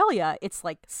Australia it's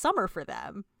like summer for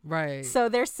them. Right. So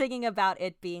they're singing about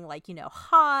it being like, you know,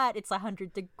 hot, it's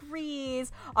 100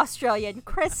 degrees, Australian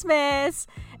Christmas,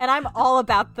 and I'm all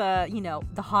about the, you know,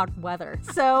 the hot weather.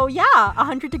 So yeah,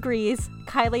 100 degrees,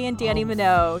 Kylie and Danny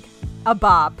Minogue, a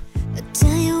bop. I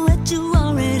tell you what you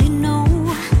already know.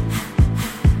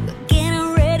 We're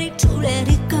getting ready to let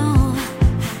it go.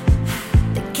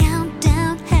 The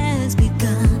countdown has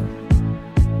begun.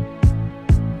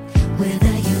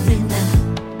 Whether you're in the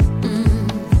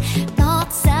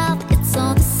north, south, it's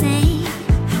all the same.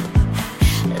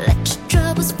 Let your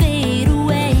troubles fade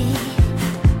away.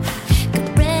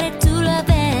 Get ready to love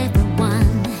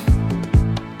everyone.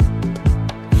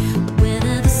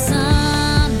 Whether the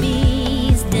sun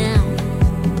beats down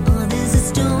or there's a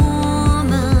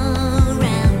storm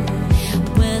around,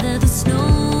 whether the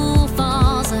snow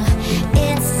falls or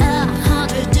it's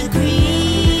 100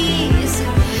 degrees,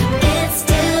 it's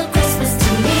still Christmas time.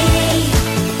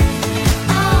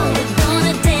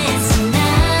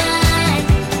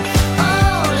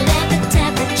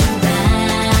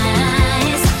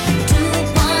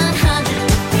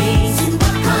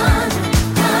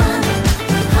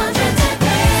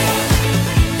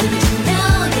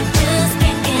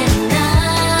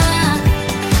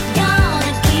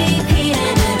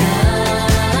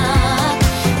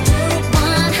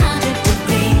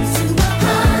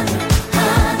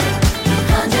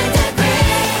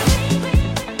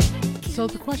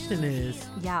 question is,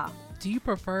 Yeah. do you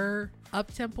prefer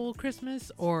up-tempo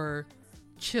Christmas or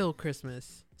chill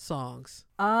Christmas songs?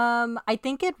 I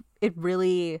think it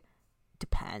really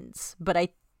depends, but I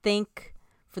think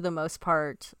for the most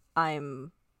part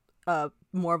I'm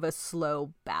more of a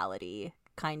slow ballady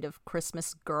kind of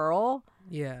Christmas girl.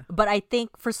 Yeah. But I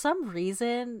think for some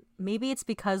reason, maybe it's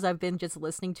because I've been just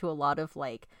listening to a lot of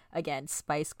like, again,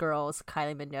 Spice Girls,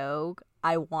 Kylie Minogue.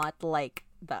 I want like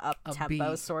the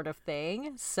up-tempo sort of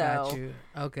thing. So Got you.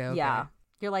 Okay. yeah,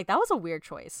 you're like, that was a weird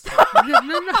choice.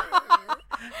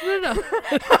 No.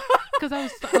 Because I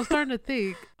was starting to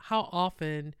think, how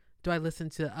often do I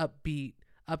listen to upbeat,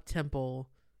 up-tempo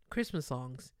Christmas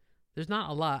songs? There's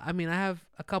not a lot. I mean, I have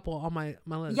a couple on my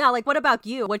list. Yeah, like what about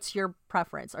you? What's your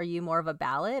preference? Are you more of a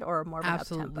ballad or more of an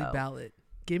Absolutely up-tempo? ballad.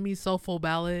 Give me soulful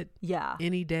ballad. Yeah.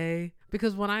 Any day.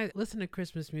 Because when I listen to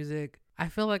Christmas music, I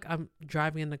feel like I'm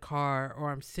driving in the car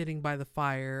or I'm sitting by the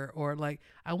fire, or like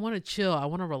I want to chill. I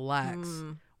want to relax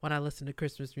when I listen to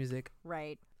Christmas music.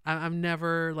 Right. I'm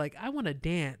never like, I want to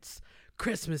dance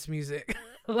Christmas music.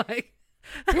 Like,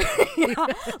 yeah,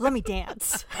 let me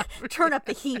dance. Turn up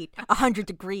the heat 100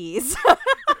 degrees.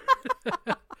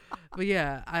 But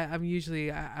yeah,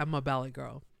 I'm a ballad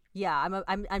girl. Yeah,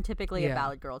 I'm typically a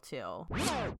ballad girl too.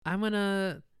 I'm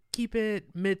gonna keep it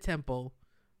mid-tempo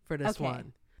for this Okay.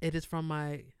 one. It is from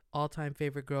my all-time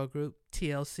favorite girl group,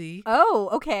 TLC. Oh,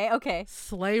 okay.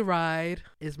 Sleigh Ride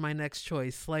is my next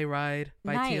choice. Sleigh Ride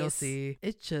by Nice. TLC.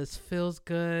 It just feels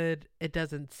good. It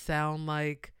doesn't sound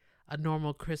like a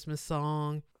normal Christmas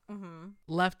song.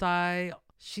 Left Eye,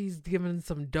 she's given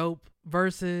some dope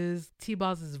verses.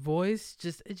 T-Boss's voice,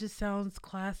 it just sounds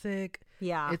classic.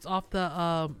 Yeah. It's off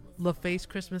the LaFace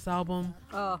Christmas album,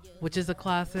 which is a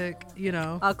classic, you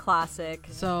know. A classic.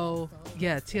 So,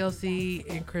 yeah, TLC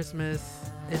in Christmas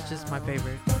is just my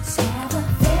favorite.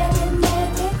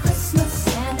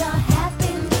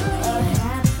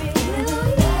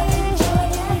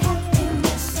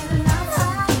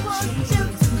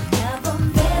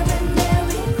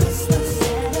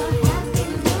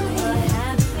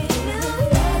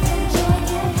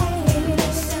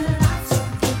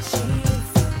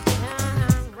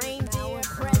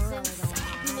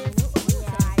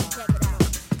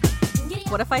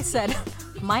 What if I said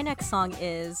my next song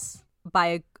is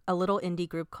by a little indie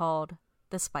group called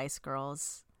the Spice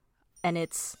Girls, and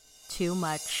it's Too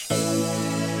Much.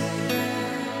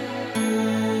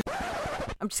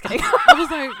 I'm just kidding. I was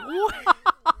like, what?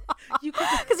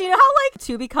 Because you know how like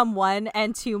Two Become One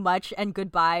and Too Much and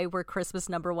Goodbye were Christmas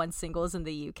 #1 singles in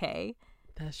the UK?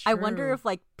 That's true. I wonder if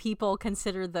like people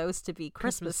consider those to be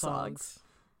Christmas songs.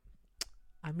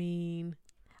 I mean,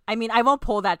 I won't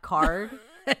pull that card.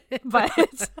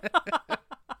 But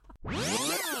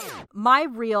my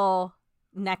real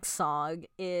next song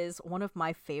is one of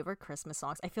my favorite Christmas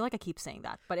songs. I feel like I keep saying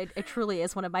that, but it truly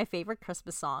is one of my favorite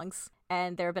Christmas songs.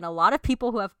 And there have been a lot of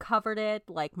people who have covered it,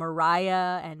 like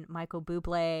Mariah and Michael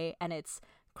Bublé. And it's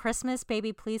Christmas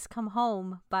Baby Please Come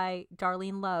Home by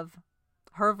Darlene Love.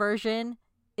 Her version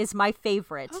is my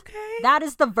favorite. Okay. That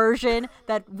is the version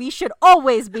that we should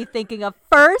always be thinking of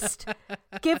first.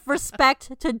 Give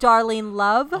respect to Darlene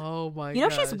Love. Oh my god. You know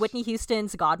she's Whitney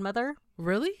Houston's godmother?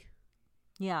 Really?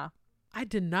 Yeah. I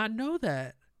did not know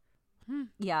that.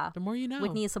 Yeah. The more you know.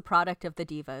 Whitney is a product of the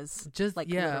divas. Just like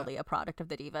literally a product of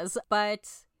the divas. But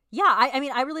yeah, I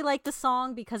mean I really like the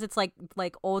song because it's like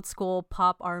old school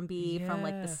pop R&B from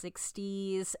like the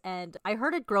 60s, and I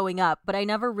heard it growing up, but I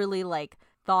never really like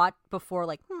thought before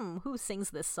like who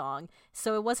sings this song.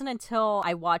 So it wasn't until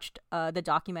I watched the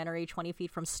documentary 20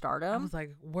 Feet from Stardom. I was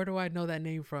like, where do I know that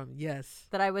name from? Yes.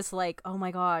 That I was like, oh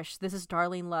my gosh, this is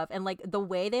Darlene Love. And like the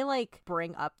way they like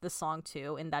bring up the song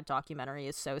too in that documentary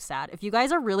is so sad. If you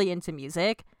guys are really into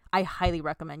music, I highly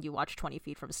recommend you watch 20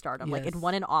 Feet from Stardom. Yes. Like it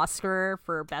won an Oscar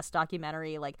for best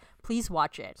documentary. Like please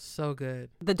watch it. So good.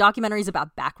 The documentary is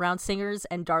about background singers,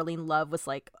 and Darlene Love was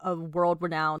like a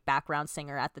world-renowned background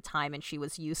singer at the time, and she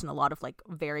was used in a lot of like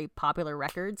very popular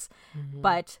records.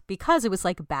 But because it was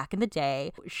like back in the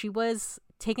day, she was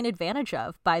taken advantage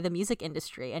of by the music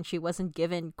industry, and she wasn't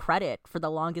given credit for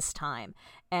the longest time.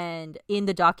 And in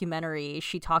the documentary,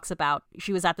 she talks about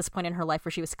she was at this point in her life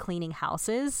where she was cleaning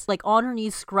houses, like on her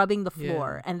knees scrubbing the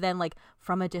floor, and then like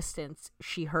from a distance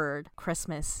she heard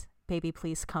Christmas Baby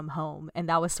Please Come Home, and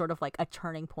that was sort of like a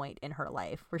turning point in her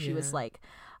life where she was like,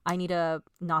 I need to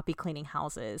not be cleaning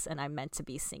houses and I'm meant to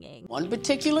be singing. One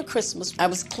particular Christmas, I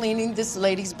was cleaning this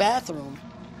lady's bathroom.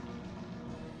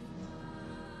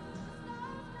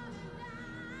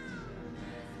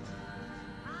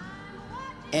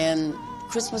 And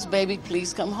Christmas Baby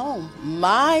Please Come Home.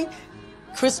 My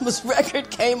Christmas record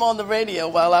came on the radio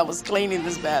while I was cleaning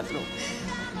this bathroom.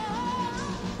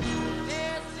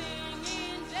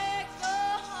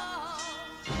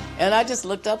 And I just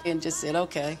looked up and just said,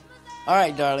 okay, all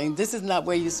right, darling, this is not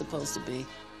where you're supposed to be.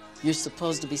 You're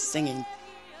supposed to be singing.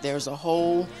 There's a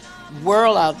whole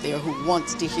world out there who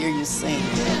wants to hear you sing.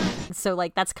 So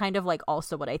like that's kind of like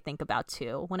also what I think about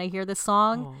too when I hear this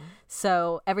song. Aww.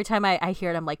 So every time I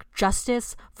hear it, I'm like,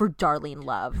 justice for Darlene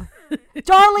Love.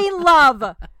 Darlene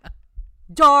Love.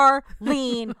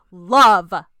 Darlene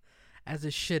Love. As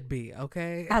it should be,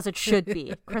 okay? As it should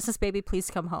be. Christmas Baby,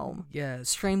 please come home. Yes.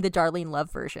 Stream the Darlene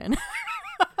Love version.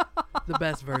 The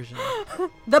best version.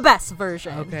 The best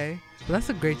version. Okay. Well, that's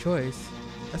a great choice.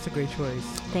 That's a great choice.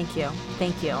 Thank you.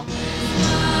 Thank you.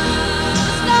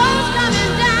 Snow's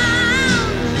coming down.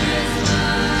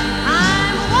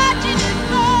 I'm watching it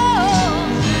fall.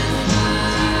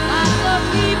 Lots of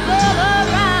people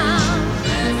around.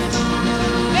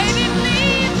 Baby,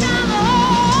 please come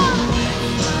home.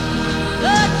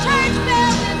 The church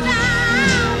bells are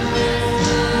down.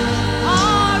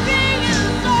 Are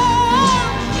ringing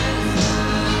songs.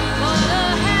 What a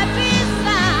happy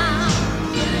sound.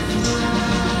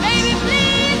 Baby,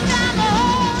 please come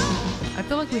home. I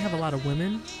feel like we have a lot of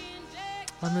women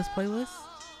on this playlist.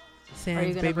 Sans Are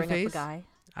you going to bring Babyface. up a guy?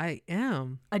 I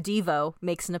am. A Devo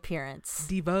makes an appearance.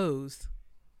 Devos.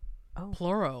 Oh.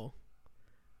 Plural.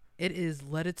 It is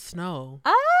Let It Snow.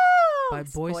 Oh! By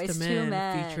Boyz II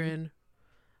Men featuring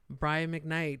Brian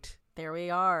McKnight. There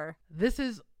we are. This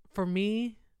is, for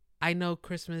me, I know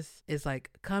Christmas is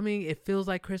like coming. It feels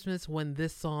like Christmas when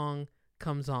this song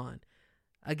comes on.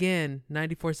 Again,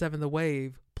 94.7 The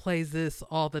Wave plays this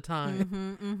all the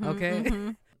time.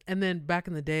 Okay? And then back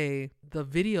in the day, the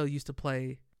video used to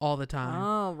play all the time.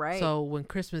 Oh, right. So when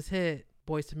Christmas hit,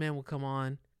 Boyz II Men would come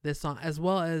on this song, as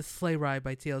well as Sleigh Ride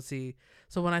by TLC.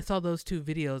 So when I saw those two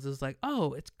videos, it was like,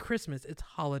 oh, it's Christmas. It's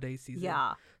holiday season.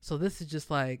 Yeah. So this is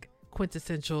just like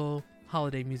quintessential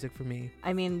holiday music for me.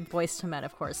 I mean, Boyz II Men,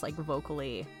 of course, like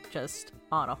vocally, just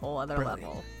on a whole other Brilliant.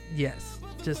 level. Yes.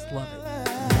 Just love it.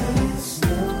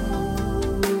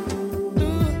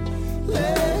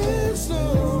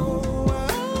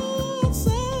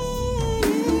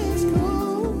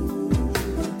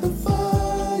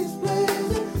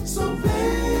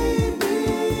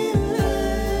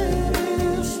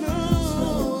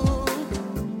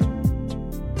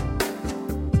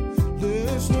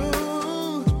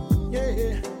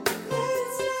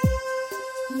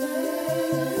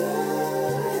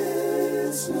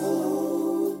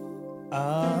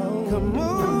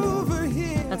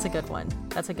 That's a good one.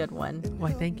 That's a good one.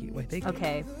 Why, thank you.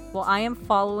 Okay. Well, I am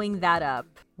following that up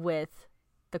with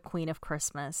the Queen of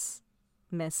Christmas,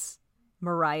 Miss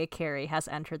Mariah Carey, has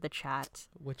entered the chat.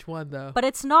 Which one, though? But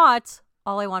it's not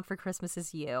All I Want for Christmas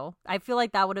Is You. I feel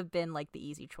like that would have been like the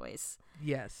easy choice.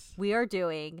 Yes. We are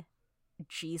doing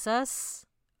Jesus,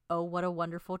 Oh What a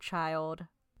Wonderful Child.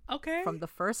 Okay. From the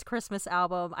first Christmas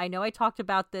album. I know I talked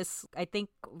about this, I think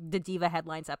the Diva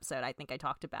Headlines episode, I think I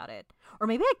talked about it. Or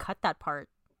maybe I cut that part.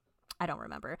 I don't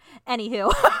remember.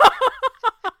 Anywho.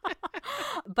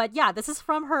 But yeah, this is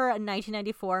from her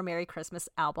 1994 Merry Christmas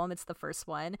album. It's the first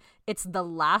one. It's the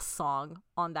last song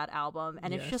on that album.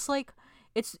 And It's just like,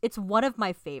 it's one of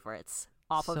my favorites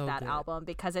off of that album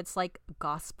because it's like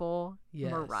gospel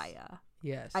Mariah.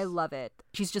 Yes. I love it.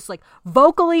 She's just like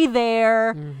vocally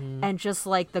there and just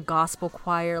like the gospel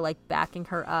choir like backing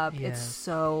her up. Yeah. It's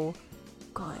so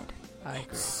good. I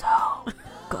agree. So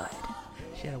good.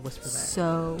 She had to whisper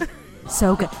that.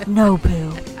 So good. No,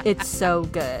 boo. It's so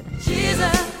good. Jesus.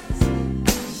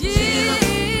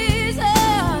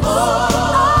 Oh,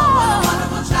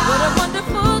 what a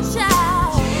wonderful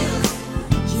child.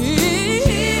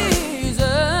 Jesus.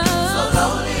 So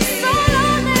lonely.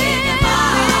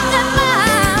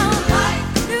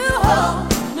 New hope,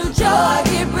 new joy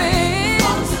he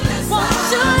brings. Won't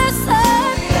you listen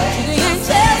to the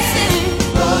angels sing?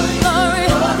 Glory,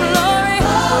 glory,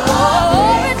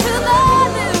 glory to the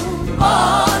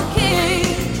newborn King.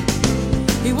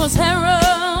 He was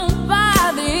heralded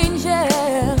by the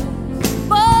angels,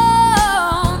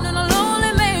 born in a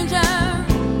lonely manger.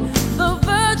 The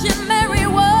Virgin Mary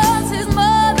was his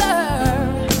mother,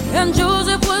 and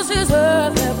Joseph was his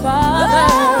earthly father.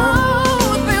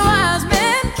 Three wise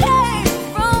men came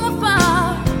from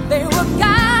afar. They were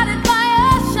guided by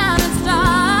a shining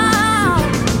star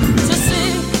to see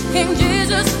King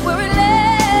Jesus where he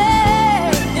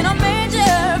lay in a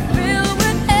manger filled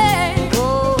with hay.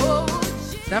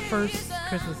 That first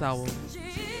Christmas album is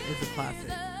a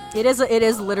classic. It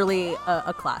is literally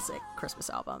a classic Christmas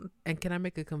album. And can I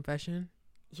make a confession?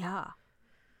 Yeah.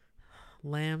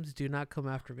 Lambs do not come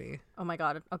after me. Oh my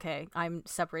god. Okay, I'm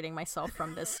separating myself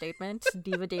from this statement.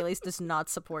 Diva Dailies does not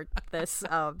support this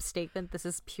statement. This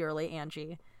is purely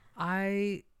Angie.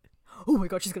 Oh my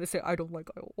god, she's gonna say I don't like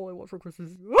All I Want for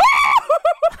Christmas.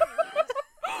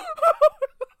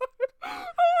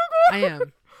 I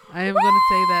am gonna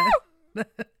say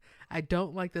that. I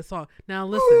don't like this song. Now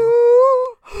listen,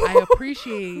 I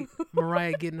appreciate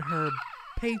Mariah getting her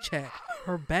paycheck,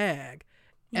 her bag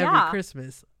every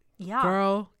Christmas. Yeah.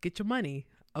 Girl, get your money,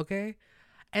 okay?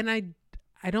 And I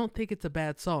don't think it's a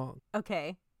bad song.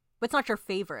 Okay. But it's not your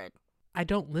favorite. I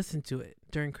don't listen to it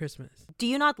during Christmas. Do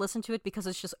you not listen to it because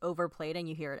it's just overplayed and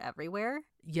you hear it everywhere?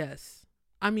 Yes.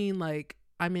 I mean, like,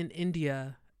 I'm in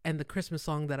India and the Christmas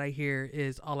song that I hear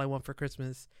is All I Want for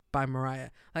Christmas by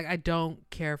Mariah. Like, I don't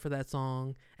care for that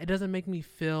song. It doesn't make me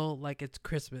feel like it's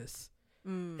Christmas.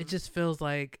 It just feels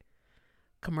like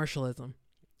commercialism.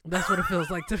 That's what it feels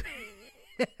like to me.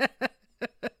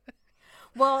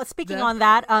 Well, speaking on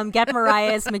that, get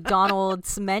Mariah's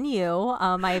McDonald's menu.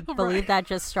 I believe that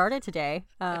just started today.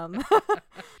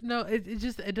 No,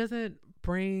 it doesn't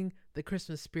bring the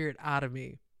Christmas spirit out of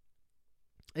me.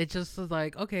 It just is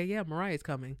like, okay, yeah, Mariah's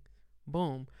coming.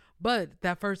 Boom. But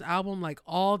that first album, like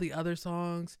all the other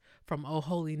songs from Oh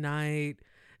Holy Night,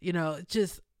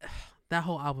 just that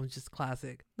whole album is just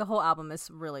classic. The whole album is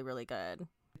really, really good.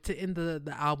 To end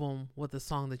the album with the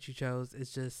song that you chose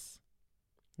is just,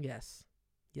 yes,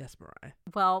 Mariah.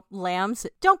 Well, Lambs,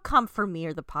 don't come for me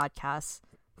or the podcast.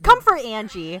 Come for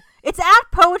Angie. It's at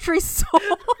Poetry Soul.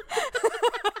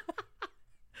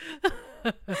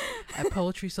 At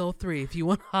Poetry Soul 3, if you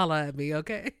want to holla at me,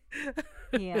 okay?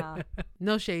 Yeah.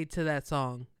 No shade to that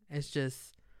song. It's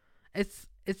just, it's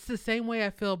the same way I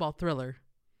feel about Thriller.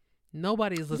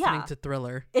 Nobody's listening to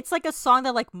Thriller. It's like a song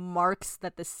that like marks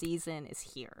that the season is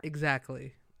here.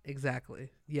 Exactly.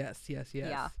 Yes.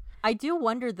 Yeah. I do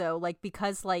wonder though, like,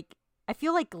 because like I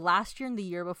feel like last year and the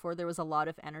year before there was a lot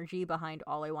of energy behind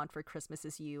All I Want for Christmas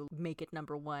Is You, make it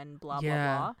number one, blah blah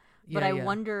blah. But I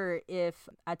wonder if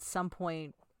at some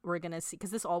point we're gonna see,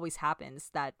 because this always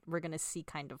happens, that we're gonna see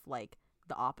kind of like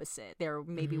the opposite. There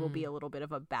maybe will be a little bit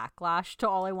of a backlash to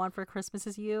All I Want for Christmas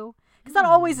Is You, because that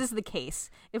always is the case.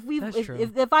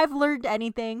 If I've learned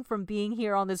anything from being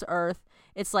here on this earth,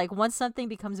 it's like once something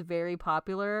becomes very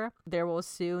popular, there will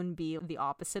soon be the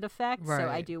opposite effect. Right. So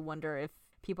I do wonder if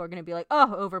people are going to be like,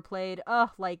 oh, overplayed,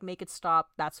 like make it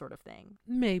stop, that sort of thing.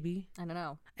 Maybe. I don't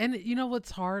know. And you know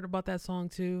what's hard about that song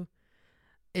too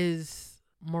is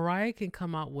Mariah can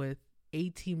come out with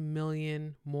 18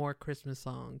 million more Christmas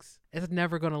songs. It's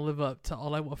never going to live up to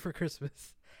All I Want for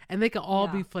Christmas. And they can all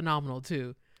be phenomenal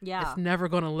too. Yeah. It's never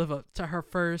going to live up to her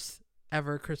first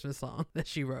ever Christmas song that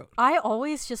she wrote. I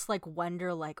always just like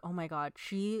wonder, like, oh my God,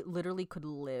 she literally could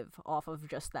live off of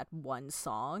just that one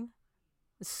song.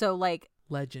 So like,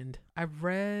 legend. I've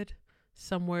read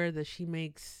somewhere that she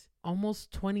makes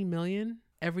almost 20 million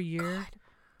every year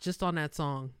just on that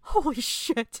song. Holy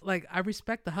shit. Like, I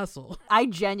respect the hustle. I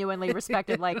genuinely respect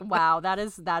it. Like, wow, that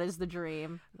is the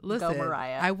dream. Listen, go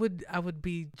Mariah. I would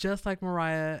be just like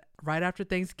Mariah right after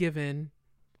Thanksgiving,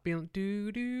 being like,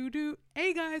 do.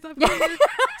 Hey guys, I'm here.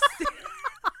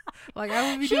 Like,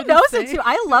 I would be. She knows it too.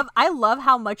 I love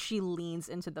how much she leans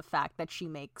into the fact that she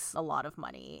makes a lot of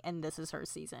money and this is her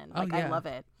season. Like, I love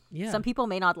it. Yeah. Some people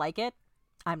may not like it.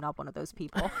 I'm not one of those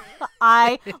people.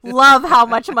 I love how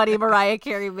much money Mariah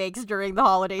Carey makes during the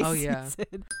holiday season.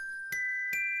 Yeah.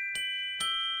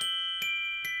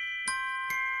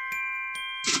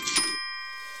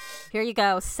 Here you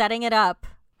go. Setting it up.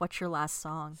 What's your last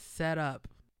song? Set Up.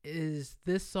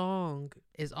 This song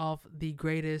is off the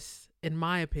greatest, in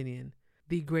my opinion,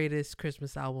 the greatest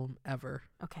Christmas album ever.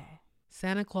 Okay.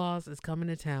 Santa Claus Is Coming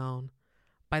to Town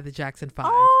by the Jackson 5.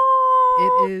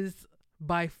 Oh! It is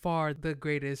by far the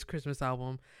greatest Christmas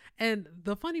album. And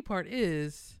the funny part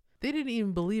is they didn't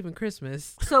even believe in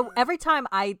Christmas. So every time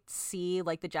I see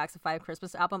like the Jackson 5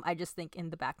 Christmas album, I just think in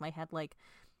the back of my head, like,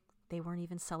 they weren't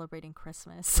even celebrating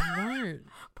Christmas. They weren't.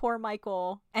 Poor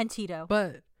Michael and Tito.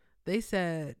 But they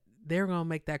said they were going to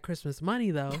make that Christmas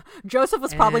money though. Joseph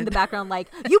was probably in the background like,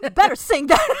 you better sing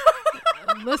that.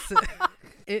 Listen,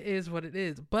 it is what it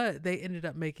is. But they ended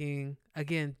up making,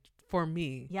 again, for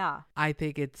me, I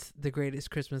think it's the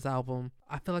greatest Christmas album.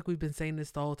 I feel like we've been saying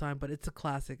this the whole time, but it's a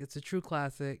classic. It's a true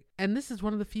classic. And this is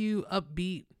one of the few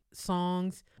upbeat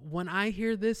songs. When I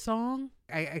hear this song,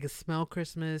 I can smell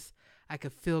Christmas. I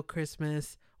can feel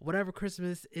Christmas. Whatever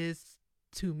Christmas is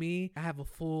to me, I have a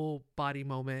full body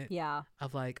moment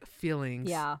of like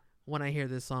feelings when I hear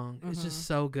this song. It's just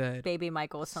so good. Baby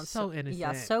Michael sounds so innocent.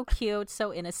 Yeah, so cute,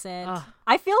 so innocent.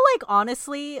 I feel like,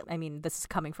 honestly, I mean, this is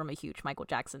coming from a huge Michael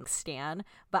Jackson stan,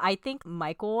 but I think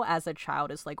Michael as a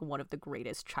child is like one of the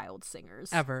greatest child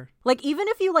singers ever. Like, even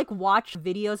if you like watch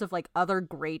videos of like other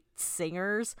great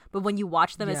singers, but when you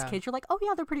watch them as kids, you're like, oh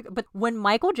yeah, they're pretty good. But when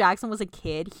Michael Jackson was a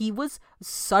kid, he was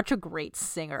such a great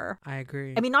singer. I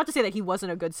agree. I mean, not to say that he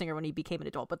wasn't a good singer when he became an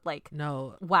adult, but like,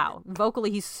 no, wow,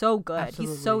 vocally he's so good.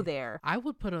 Absolutely. He's so there. I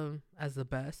would put him as the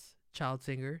best child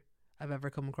singer I've ever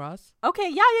come across. Okay,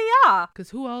 yeah. Because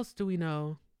who else do we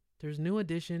know? There's New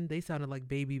Edition. They sounded like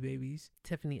babies.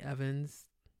 Tiffany Evans.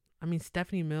 I mean,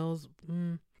 Stephanie Mills.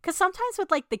 Because sometimes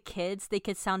with like the kids, they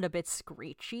could sound a bit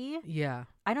screechy. Yeah.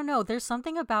 I don't know. There's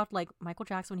something about like Michael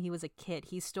Jackson when he was a kid.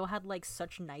 He still had like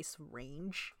such nice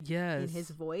range in his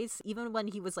voice. Even when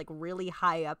he was like really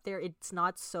high up there, it's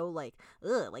not so like,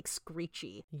 like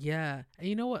screechy. Yeah. And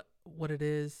you know what it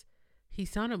is? He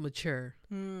sounded mature.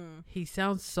 He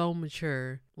sounds so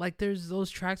mature. Like there's those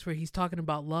tracks where he's talking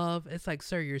about love. It's like,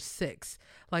 sir, you're 6.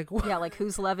 Like, yeah, like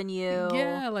who's loving you?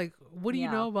 Yeah, like what do you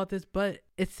know about this? But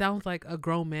it sounds like a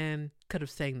grown man could have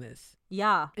sang this.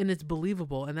 Yeah. And it's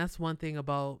believable. And that's one thing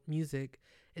about music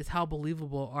is how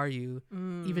believable are you,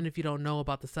 even if you don't know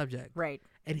about the subject. Right.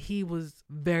 And he was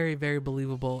very, very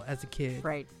believable as a kid.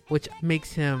 Right. Which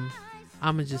makes him,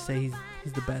 I'm gonna just say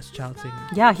he's the best child singer.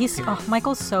 Yeah,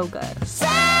 Michael's so good.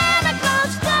 Santa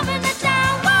Claus coming to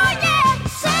town, oh yeah.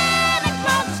 Santa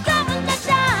Claus is coming to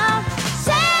town.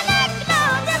 Santa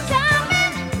Claus is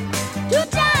coming to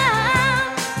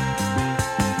town.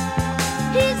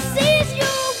 He sees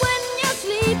you when you're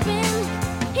sleeping.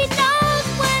 He knows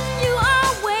when you are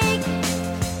awake.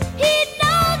 He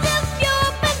knows if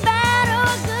you've been bad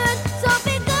or good. So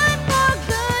be good for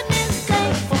goodness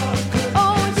sake.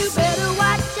 Oh, you better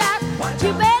watch out.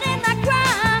 You better not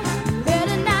cry.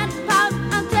 Better not pout.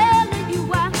 I'm telling you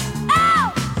why.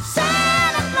 Oh,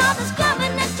 Santa Claus is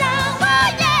coming to town. Oh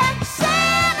yeah,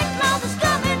 Santa Claus is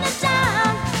coming to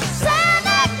town.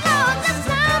 Santa Claus is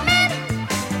coming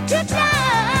to town.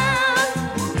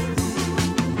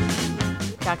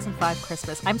 Jackson 5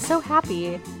 Christmas. I'm so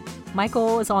happy.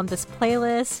 Michael is on this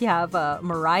playlist. You have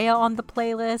Mariah on the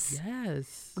playlist.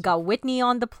 Yes. We got Whitney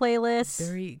on the playlist.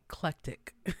 Very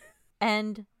eclectic.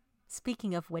 And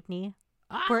speaking of Whitney,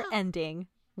 we're ending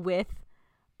with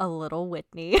a little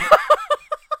Whitney.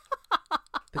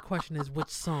 The question is, which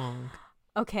song?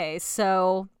 Okay,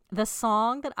 so the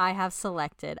song that I have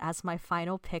selected as my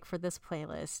final pick for this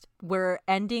playlist, we're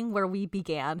ending where we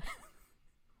began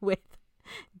with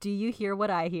Do You Hear What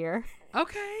I Hear?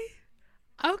 Okay.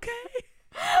 That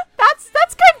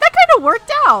kind of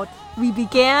worked out. We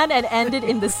began and ended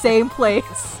in the same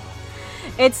place.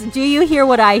 It's Do You Hear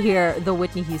What I Hear, the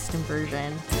Whitney Houston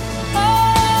version.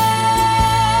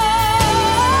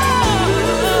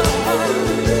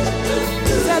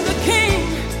 Said the king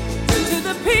to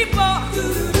the people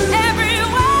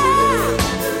everywhere.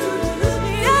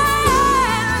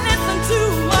 Yeah, listen to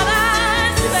what I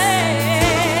say.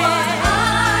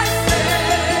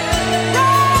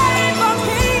 Pray for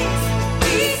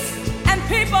peace and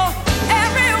people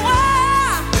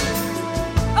everywhere.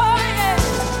 Oh yeah,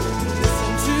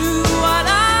 listen to what I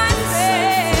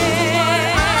say.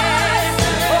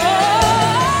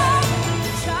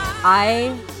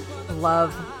 I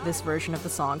love this version of the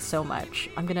song so much.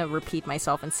 I'm gonna repeat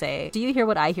myself and say, Do You Hear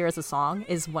What I Hear as a song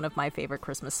is one of my favorite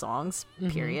Christmas songs,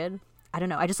 period. I don't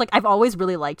know. I just like, I've always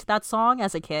really liked that song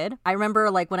as a kid. I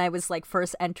remember like when I was like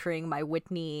first entering my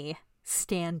Whitney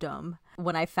standum,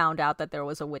 when I found out that there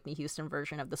was a Whitney Houston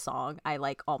version of the song, I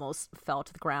like almost fell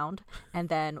to the ground. And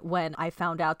then when I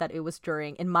found out that it was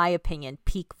during, in my opinion,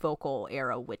 peak vocal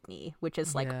era Whitney, which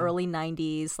is like early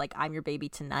 90s, like I'm Your Baby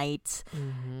Tonight.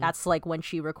 That's like when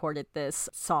she recorded this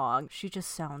song. She just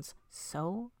sounds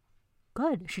so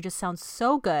good. She just sounds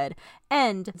so good.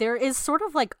 And there is sort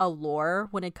of like a lore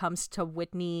when it comes to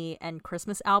Whitney and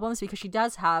Christmas albums, because she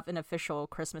does have an official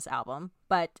Christmas album,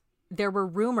 but there were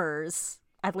rumors,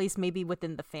 at least maybe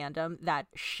within the fandom, that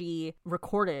she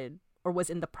recorded or was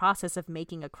in the process of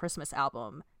making a Christmas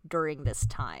album during this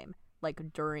time,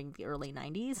 like during the early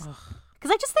 90s. Because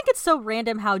I just think it's so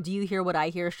random how Do You Hear What I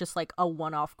Hear is just like a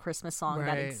one-off Christmas song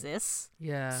that exists.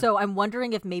 Yeah. So I'm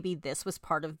wondering if maybe this was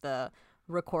part of the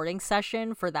recording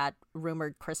session for that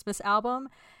rumored Christmas album.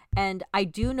 And I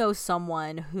do know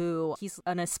someone who, he's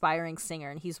an aspiring singer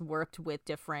and he's worked with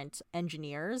different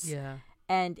engineers. Yeah.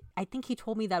 And I think he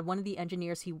told me that one of the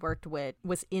engineers he worked with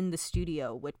was in the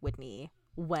studio with Whitney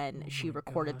when she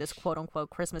recorded this quote-unquote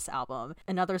Christmas album.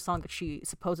 Another song that she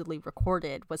supposedly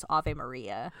recorded was Ave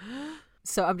Maria.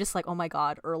 So I'm just like, oh my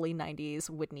God, early 90s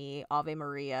Whitney, Ave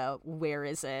Maria, where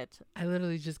is it? I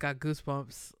literally just got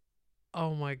goosebumps.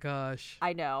 Oh my gosh.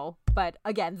 I know. But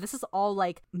again, this is all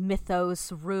like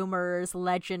mythos, rumors,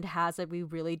 legend has it. We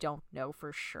really don't know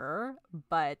for sure.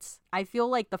 But I feel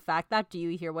like the fact that Do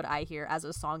You Hear What I Hear as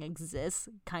a song exists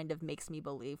kind of makes me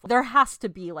believe there has to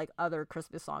be like other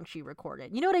Christmas songs she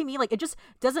recorded. You know what I mean? Like it just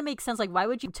doesn't make sense. Like why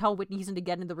would you tell Whitney Houston to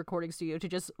get in the recording studio to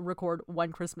just record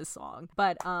one Christmas song?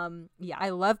 But yeah, I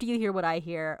love Do You Hear What I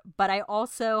Hear. But I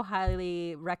also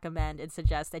highly recommend and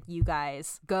suggest that you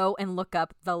guys go and look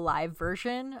up the live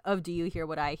version of Do You Hear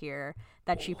What I Hear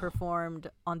that she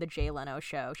performed on the Jay Leno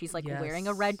show. She's like wearing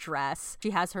a red dress. She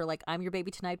has her like I'm Your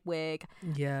Baby Tonight wig.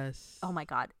 Yes. Oh my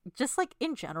God. Just like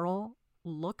in general,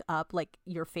 look up like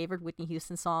your favorite Whitney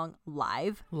Houston song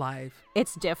live.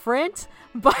 It's different,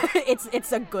 but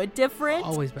it's a good different.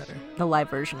 Always better. The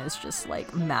live version is just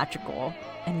like magical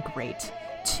and great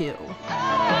too.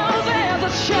 There's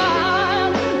a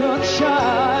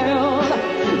child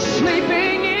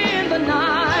sleeping in the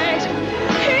night.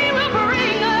 He will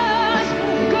bring us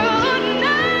goodness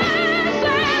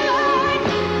and light.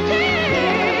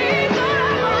 He's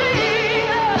gonna bring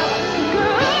us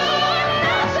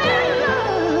goodness and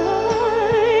light.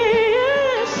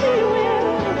 Yes, he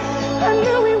will. I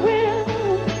know he will.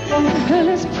 And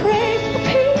let's pray for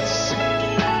peace.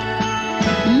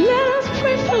 Let us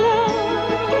pray for love.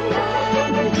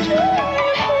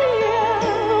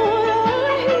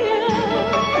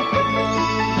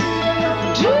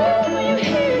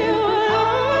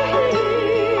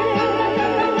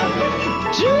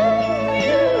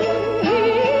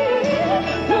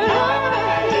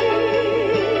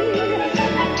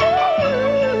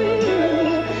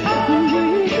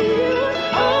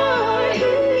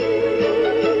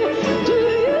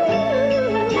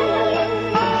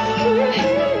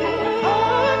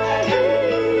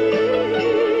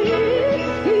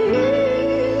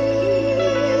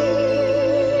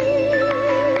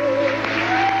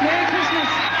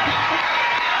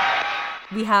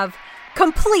 We have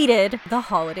completed the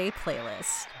holiday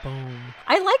playlist. Boom.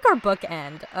 I like our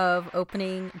bookend of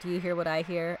opening Do You Hear What I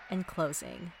Hear and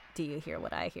closing Do You Hear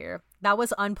What I Hear. That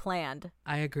was unplanned.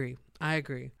 I agree. I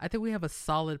think we have a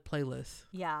solid playlist.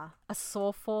 Yeah, a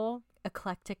soulful,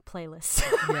 eclectic playlist.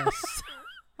 Yes.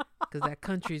 Because that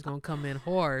country's going to come in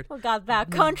hard. We got that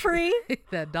country.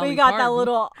 That Dolly We got Parton. that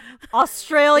little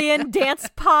Australian dance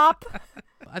pop.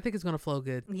 I think it's going to flow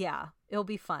good. Yeah, it'll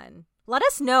be fun. Let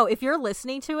us know if you're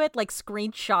listening to it, like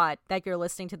screenshot that you're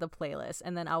listening to the playlist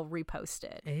and then I'll repost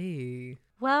it. Hey.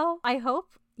 Well, I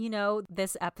hope,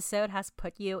 this episode has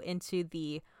put you into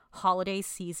the holiday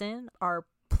season. Our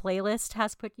playlist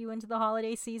has put you into the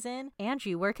holiday season.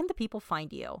 Angie, where can the people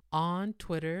find you? On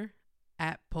Twitter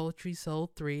at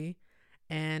PoetrySoul3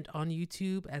 and on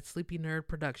YouTube at Sleepy Nerd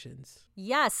Productions.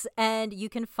 Yes, and you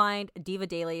can find Diva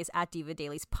Dailies at Diva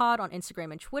Dailies Pod on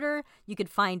Instagram and Twitter. You could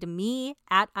find me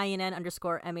at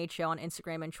INN_MHO on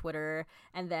Instagram and Twitter.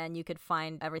 And then you could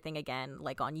find everything again,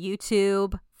 like on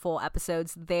YouTube, full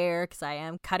episodes there, because I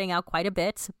am cutting out quite a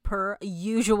bit per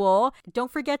usual.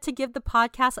 Don't forget to give the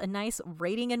podcast a nice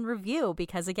rating and review,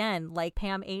 because again, like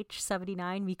Pam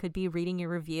H79, we could be reading your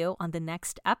review on the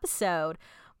next episode.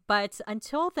 But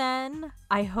until then,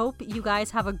 I hope you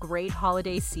guys have a great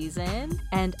holiday season.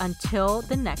 And until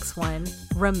the next one,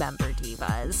 remember,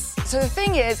 divas. So the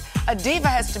thing is, a diva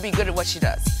has to be good at what she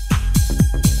does.